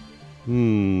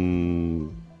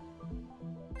 Maybe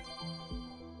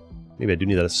I do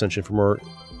need that ascension for more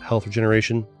health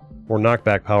regeneration. More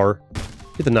knockback power.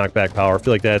 Get the knockback power. I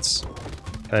feel like that's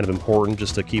kind of important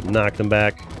just to keep knocking them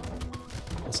back.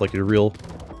 It's like a real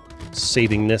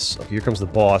savingness. Okay, here comes the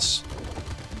boss.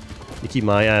 You keep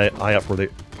my eye out for the...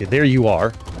 Okay, there you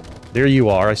are. There you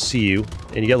are. I see you.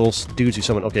 And you got little dudes who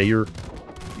summon... Okay, you're...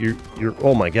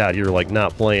 Oh my god, you're like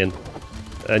not playing.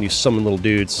 And you summon little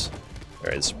dudes.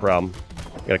 Alright, this is a problem.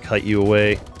 Gotta cut you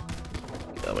away.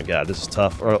 Oh my god, this is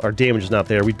tough. Our damage is not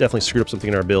there. We definitely screwed up something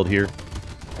in our build here.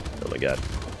 Oh my god.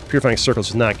 Purifying Circle's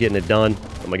just not getting it done.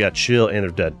 Oh my god, chill, and they're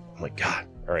dead. Oh my god.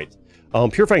 Alright.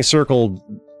 Purifying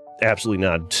Circle, absolutely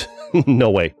not. No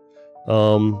way.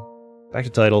 Back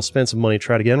to title, spend some money,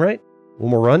 try it again, right?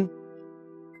 One more run.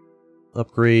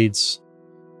 Upgrades.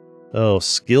 Oh,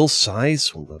 skill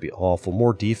size? Well, that'd be awful.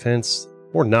 More defense.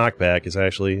 More knockback is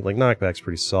actually, like, knockback's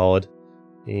pretty solid.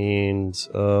 And,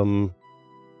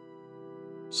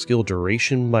 skill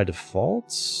duration by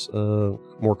default.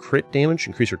 More crit damage,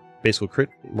 increase your basic crit,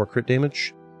 more crit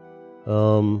damage.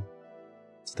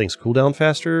 Things cool down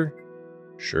faster.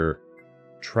 Sure.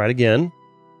 Try it again.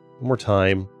 One more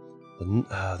time.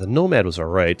 The Nomad was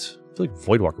alright. I feel like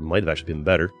Voidwalker might have actually been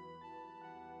better.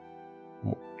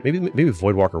 Maybe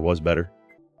Voidwalker was better.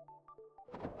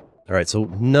 Alright, so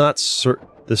not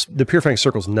the Purifying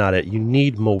Circle's not it. You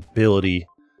need mobility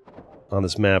on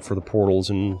this map for the portals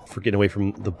and for getting away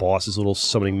from the boss's little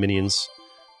summoning minions.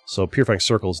 So Purifying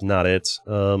Circle's not it.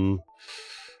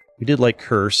 We did like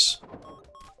Curse.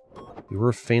 We were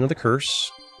a fan of the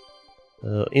Curse.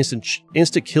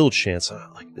 Instant kill chance.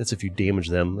 Like, that's if you damage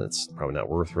them. That's probably not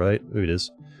worth, right? Maybe it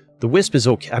is. The Wisp is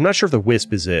okay. I'm not sure if the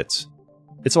Wisp is it.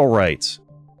 It's alright.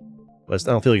 But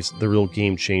I don't feel like it's the real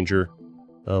game changer.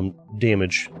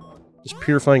 Damage. Just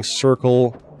Purifying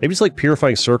Circle. Maybe just like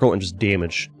Purifying Circle and just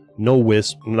damage. No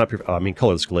Wisp. Not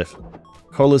Colorless Glyph.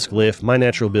 Colorless Glyph. My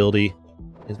natural ability.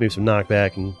 And maybe some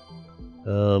knockback and...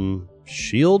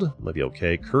 Shield? Might be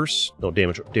okay. Curse? No,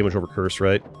 damage over Curse,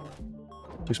 right?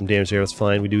 Took some damage there, that's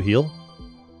fine. We do heal.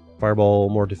 Fireball,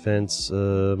 more defense.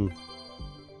 More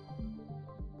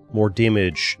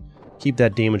damage. Keep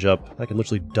that damage up. I can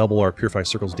literally double our Purifying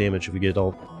Circle's damage if we get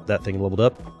all that thing leveled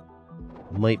up.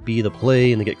 Might be the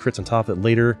play, and then get crits on top of it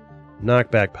later.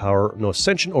 Knockback power. No,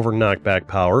 Ascension over knockback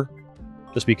power.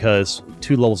 Just because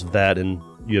 2 levels of that, and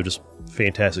you have just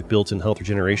fantastic built-in health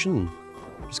regeneration.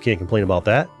 Just can't complain about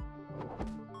that.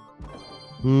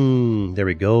 There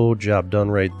we go. Job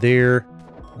done right there.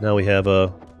 Now we have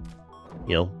a,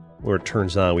 where it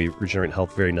turns on, we regenerate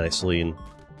health very nicely and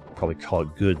probably call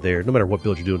it good there. No matter what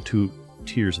build you're doing, 2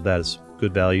 tiers of that is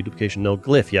good value. Duplication, no.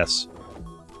 Glyph, yes.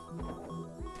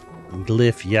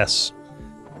 Glyph, yes.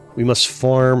 We must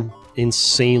farm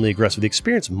insanely aggressive. The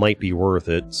experience might be worth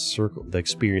it. Circle the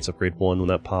experience upgrade 1 when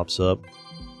that pops up.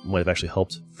 Might have actually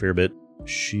helped a fair bit.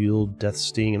 Shield, Death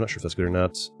Sting, I'm not sure if that's good or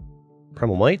not.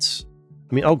 Primal Might?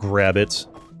 I mean, I'll grab it.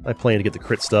 I plan to get the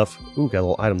crit stuff. Ooh, got a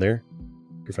little item there.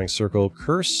 Purifying Circle.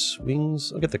 Curse?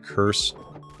 Wings? I'll get the Curse.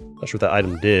 Not sure what that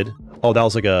item did. Oh, that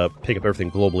was like a pick up everything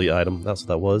globally item. That's what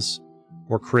that was.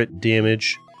 More crit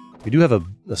damage. We do have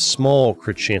a small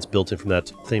crit chance built in from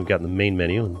that thing we got in the main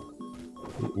menu, and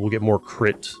we'll get more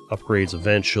crit upgrades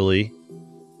eventually.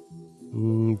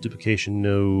 Duplication,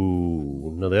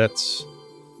 no. No, that's...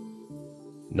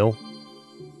 No.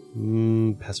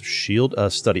 Passive shield?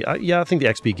 Study. Yeah, I think the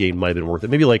XP gain might have been worth it.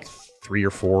 Maybe like 3 or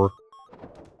 4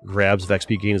 grabs of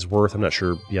XP gain is worth. I'm not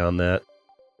sure beyond that.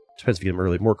 Depends if you get them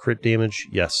early. More crit damage?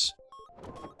 Yes.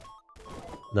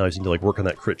 Now I just need to like work on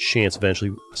that crit chance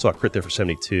eventually. I saw a crit there for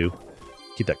 72.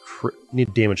 Keep that crit.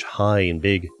 Need damage high and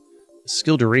big.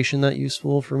 Skill duration not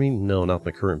useful for me? No, not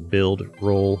my current build.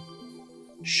 Roll.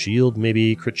 Shield,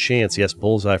 maybe. Crit chance. Yes,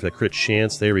 bullseye for the crit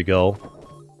chance. There we go.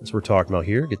 That's what we're talking about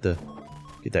here. Get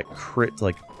that crit,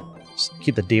 like,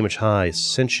 keep the damage high.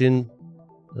 Ascension.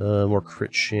 More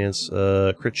crit chance.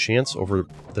 Crit chance over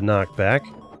the knockback.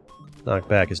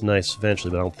 Knockback is nice eventually,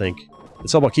 but I don't think...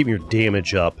 It's all about keeping your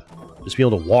damage up. Just being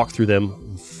able to walk through them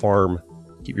and farm.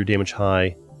 Keep your damage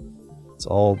high. It's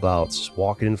all about just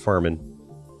walking and farming.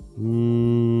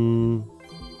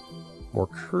 More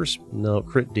curse. No,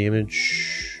 crit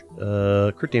damage.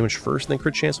 Crit damage first, and then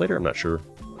crit chance later? I'm not sure.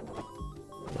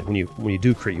 Like when you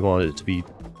do crit, you want it to be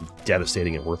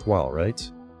devastating and worthwhile, right?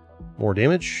 More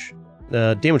damage?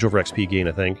 Damage over XP gain,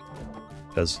 I think.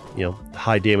 Because, you know,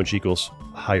 high damage equals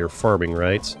higher farming,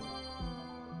 right?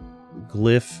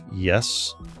 Glyph,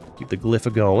 yes. Keep the glyph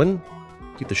a-going.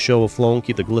 Keep the show a-flowing,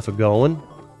 keep the glyph a-going.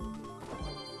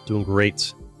 Doing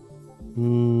great.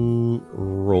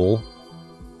 Roll.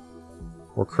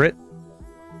 More crit?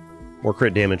 More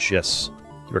crit damage, yes.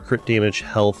 Keep our crit damage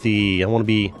healthy. I want to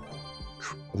be...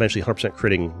 Eventually 100%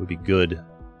 critting would be good.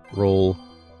 Roll.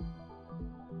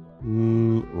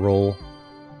 Roll.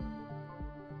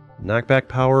 Knockback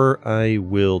power, I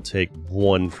will take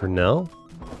 1 for now.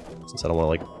 Since I don't want to,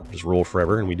 like, just roll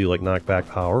forever, and we do, like, knockback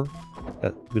power.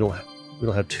 We don't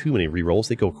have too many rerolls.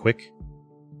 They go quick.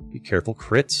 Be careful.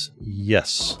 Crits?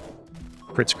 Yes.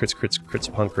 Crits, crits, crits, crits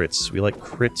upon crits. We like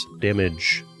crit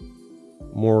damage.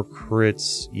 More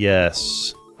crits.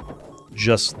 Yes.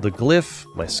 Just the glyph,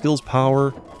 my skills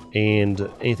power, and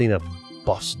anything that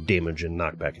buffs damage and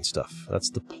knockback and stuff. That's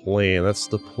the plan. That's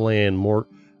the plan. More...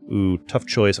 Ooh, tough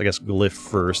choice. I guess glyph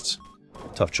first.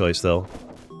 Tough choice, though.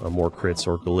 More crits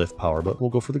or glyph power, but we'll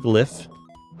go for the glyph.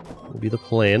 Will be the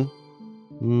plan.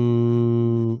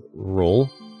 Roll.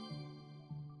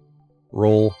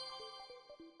 Roll.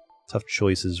 Tough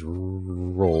choices.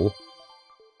 Roll.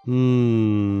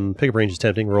 Pickup range is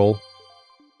tempting. Roll.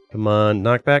 Come on.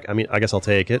 Knockback? I mean, I guess I'll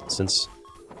take it, since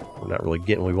we're not really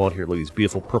getting what we want here. Look at these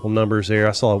beautiful purple numbers there.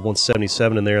 I saw a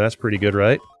 177 in there. That's pretty good,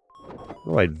 right?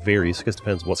 Right, varies. I guess it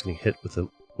depends what's getting hit with him.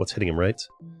 What's hitting him, right?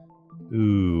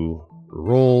 Ooh.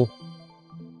 Roll.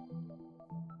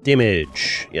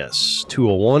 Damage. Yes.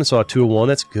 201. Saw 201.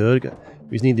 That's good.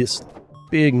 We just need this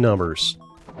big numbers.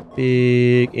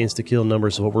 Big insta-kill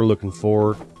numbers is what we're looking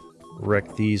for.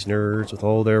 Wreck these nerds with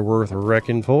all they're worth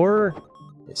wrecking for.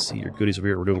 Let's see your goodies over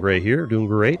here. We're doing great here. Doing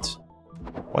great.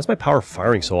 Why is my power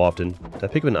firing so often? Did I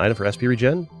pick up an item for SP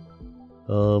regen?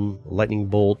 Lightning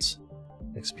bolt.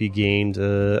 XP gained.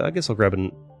 I guess I'll grab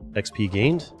an XP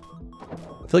gained.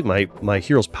 I feel like my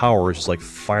hero's power is just like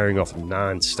firing off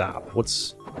non-stop.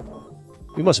 What's...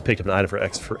 We must have picked up an item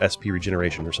for SP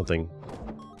regeneration or something.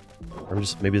 Or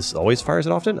just maybe this always fires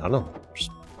it often? I don't know.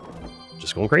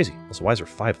 Just going crazy. So why is there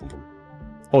 5 of them?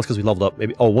 Oh, it's because we leveled up.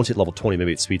 Maybe. Oh, once you hit level 20,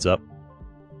 maybe it speeds up.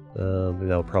 Maybe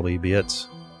that'll probably be it.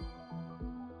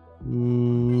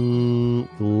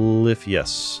 Glyph,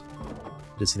 yes.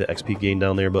 Did see the XP gain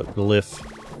down there, but glyph.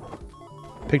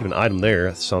 Picked up an item there,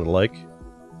 it sounded like.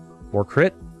 More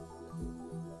crit?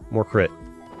 More crit.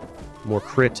 More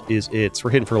crit is it. So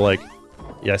we're hitting for like...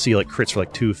 Yeah, I see like crits for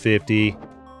like 250.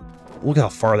 Look how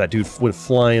far that dude went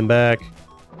flying back.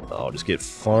 Oh, just get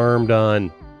farmed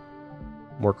on.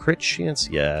 More crit chance?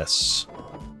 Yes.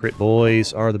 Crit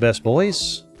boys are the best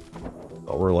boys.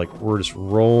 Oh, we're just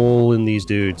rolling these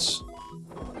dudes.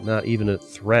 Not even a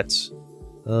threat.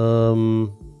 Roll.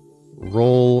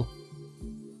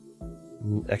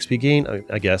 XP gain,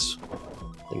 I guess.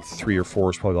 I think 3 or 4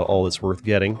 is probably about all that's worth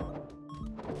getting.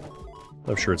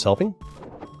 I'm sure it's helping.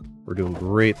 We're doing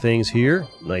great things here.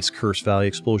 Nice curse value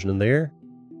explosion in there.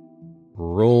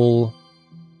 Roll.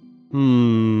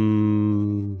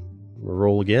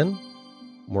 Roll again.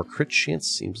 More crit chance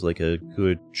seems like a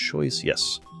good choice.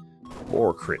 Yes.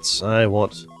 More crits. I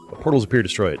want... Portals appear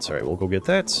destroyed. Sorry, we'll go get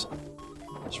that.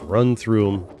 Just run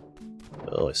through them.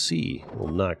 Oh, I see.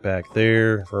 We'll knock back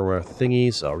there for our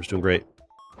thingies. Oh, we're just doing great.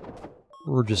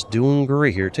 We're just doing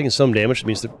great here. Taking some damage. That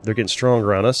means they're getting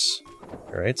stronger on us.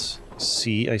 Alright. I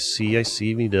see.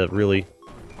 We need to really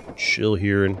chill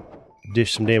here and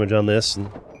dish some damage on this and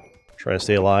try and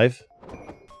stay alive.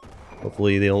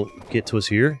 Hopefully they don't get to us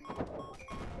here.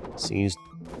 Seems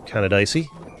kind of dicey.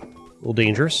 A little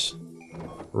dangerous.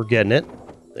 We're getting it.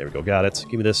 There we go, got it.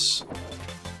 Give me this.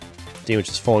 Damage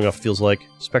is falling off, feels like.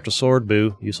 Spectral Sword,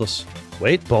 boo. Useless.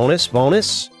 Wait, bonus.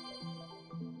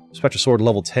 Spectral Sword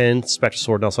level 10. Spectral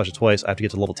Sword now slash it twice. I have to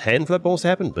get to level 10 for that bonus to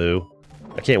happen? Boo.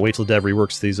 I can't wait till Dev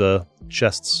reworks these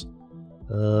chests.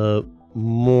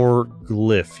 More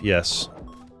glyph, yes.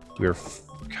 We are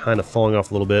kind of falling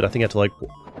off a little bit. I think I have to like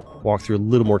walk through a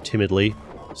little more timidly.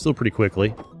 Still pretty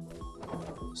quickly.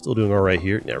 Still doing alright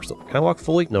here. Yeah, we're still... Can I walk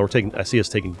fully? No, we're taking... I see us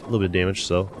taking a little bit of damage,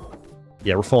 so...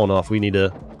 Yeah, we're falling off. We need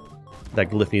to... That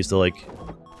glyph needs to, like...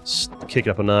 kick it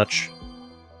up a notch.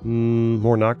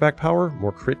 More knockback power?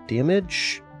 More crit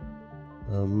damage?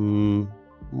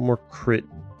 More crit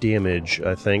damage,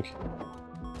 I think.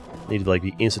 Need to, like,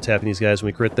 be insta-tapping these guys when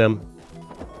we crit them.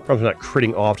 Probably not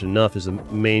critting often enough is the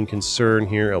main concern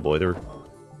here. Oh boy, they're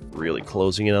really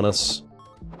closing in on us.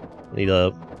 I need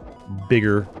a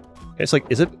bigger... It's like,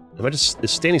 is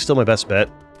standing still my best bet?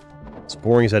 As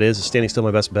boring as that is standing still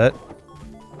my best bet?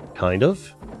 Kind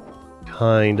of.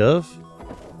 I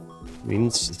mean,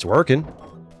 it's working.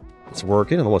 It's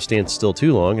working. I don't want to stand still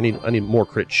too long. I need more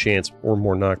crit chance or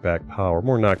more knockback power.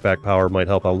 More knockback power might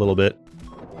help out a little bit.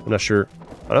 I'm not sure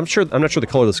the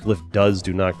color of this glyph does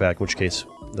do knockback, in which case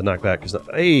the knockback is not...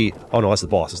 Hey! Oh no, that's the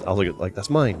boss. I was like,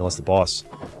 that's mine. No, that's the boss.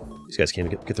 These guys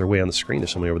can't get their way on the screen.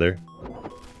 There's somebody over there.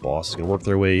 Boss is going to work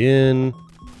their way in.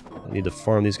 I need to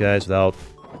farm these guys without...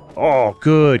 Oh,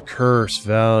 good! Curse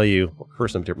value.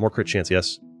 More crit chance,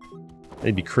 yes. I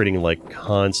need to be critting, like,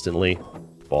 constantly.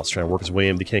 Boss trying to work his way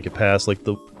in, but he can't get past, like,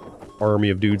 the army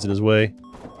of dudes in his way.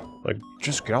 Like,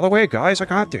 just get out of the way, guys. I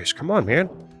got this. Come on, man.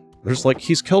 There's, like,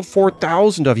 he's killed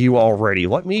 4,000 of you already.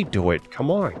 Let me do it. Come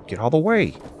on. Get out of the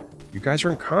way. You guys are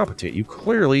incompetent. You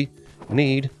clearly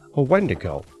need a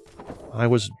Wendigo. I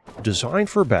was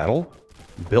designed for battle.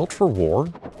 Built for war.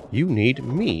 You need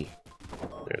me.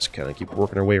 Just kind of keep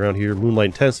working our way around here. Moonlight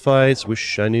intensifies.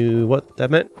 Wish I knew what that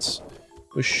meant.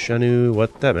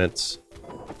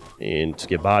 And to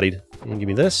get bodied. And give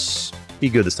me this. Be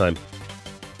good this time.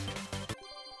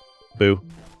 Boo.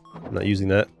 I'm not using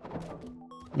that.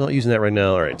 Not using that right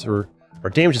now. Alright, so our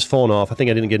damage is falling off. I think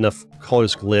I didn't get enough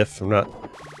colors glyph. I'm not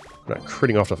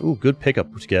critting off enough. Ooh, good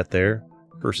pickup to get there.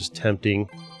 Curse is tempting.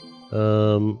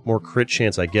 More crit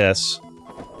chance, I guess.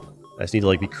 I just need to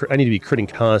like I need to be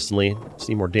critting constantly. Just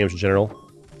need more damage in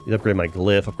general. Need to upgrade my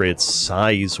glyph. Upgraded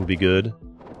size would be good.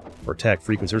 Or attack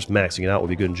frequency. Or just maxing it out would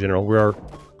be good in general. We're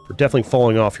definitely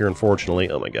falling off here, unfortunately.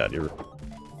 Oh my god, we're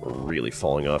really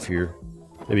falling off here.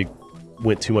 Maybe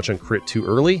went too much on crit too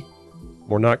early.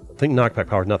 I think knockback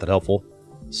power is not that helpful.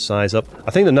 Size up.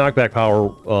 I think the knockback power.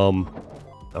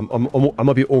 I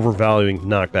might be overvaluing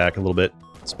knockback a little bit.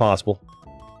 It's possible.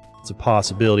 It's a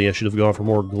possibility. I should have gone for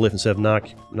more glyph instead of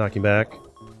knocking back.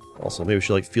 Also, maybe we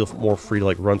should like feel more free to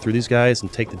like run through these guys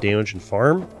and take the damage and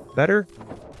farm better.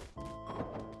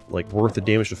 Like worth the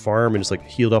damage to farm and just like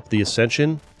heal up the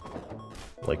ascension.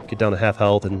 Like get down to half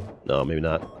health and no, maybe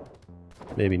not.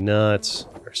 Maybe not.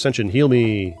 Ascension, heal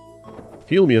me.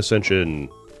 Heal me, Ascension.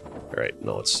 All right,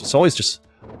 no, it's always just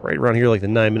right around here, like the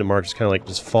 9-minute mark, just kind of like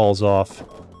just falls off.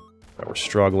 Right, we're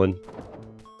struggling.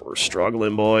 We're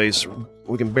struggling, boys.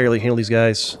 We can barely handle these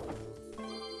guys.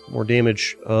 More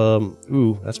damage.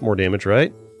 Ooh, that's more damage,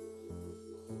 right?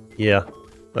 Yeah.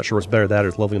 Not sure what's better, that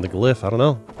or leveling the glyph. I don't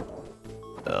know.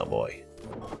 Oh boy.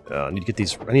 I need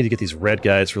to get these red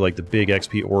guys for like the big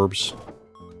XP orbs.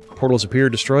 Portals appear,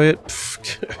 destroy it.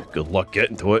 Pfft, good luck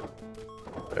getting to it.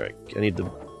 All right, I need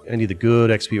the good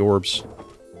XP orbs.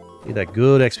 Need that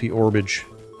good XP orbage.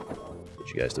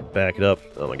 Get you guys to back it up.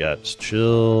 Oh my god, just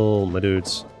chill, my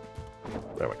dudes.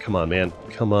 All right, come on, man,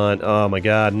 come on. Oh my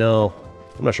god, no.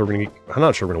 I'm not sure we're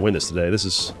gonna win this today. This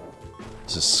is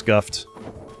scuffed.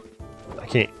 I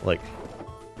can't like.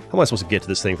 How am I supposed to get to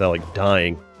this thing without like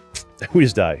dying? We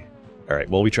just die. All right,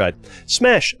 well we tried.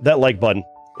 Smash that like button.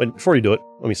 Wait, before you do it,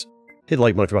 let me hit the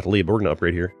like button if you're about to leave. But we're gonna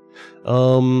upgrade here.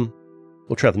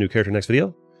 We'll try out the new character next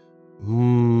video.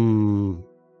 Oh,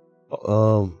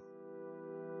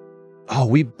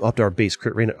 we upped our base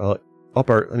crit rate. I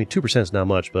mean, 2% is not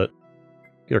much, but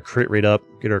Get our crit rate up.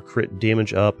 Get our crit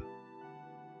damage up.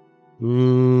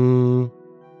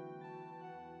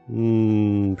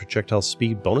 Projectile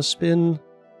speed bonus spin.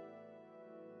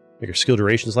 Make our skill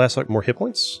durations last like more hit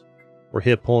points. More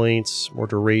hit points, more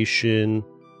duration.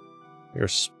 Make our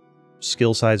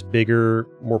skill size bigger,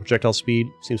 more projectile speed.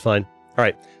 Seems fine.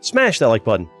 Alright, smash that like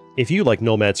button if you like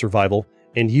Nomad Survival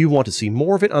and you want to see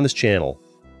more of it on this channel.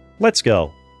 Let's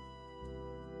go!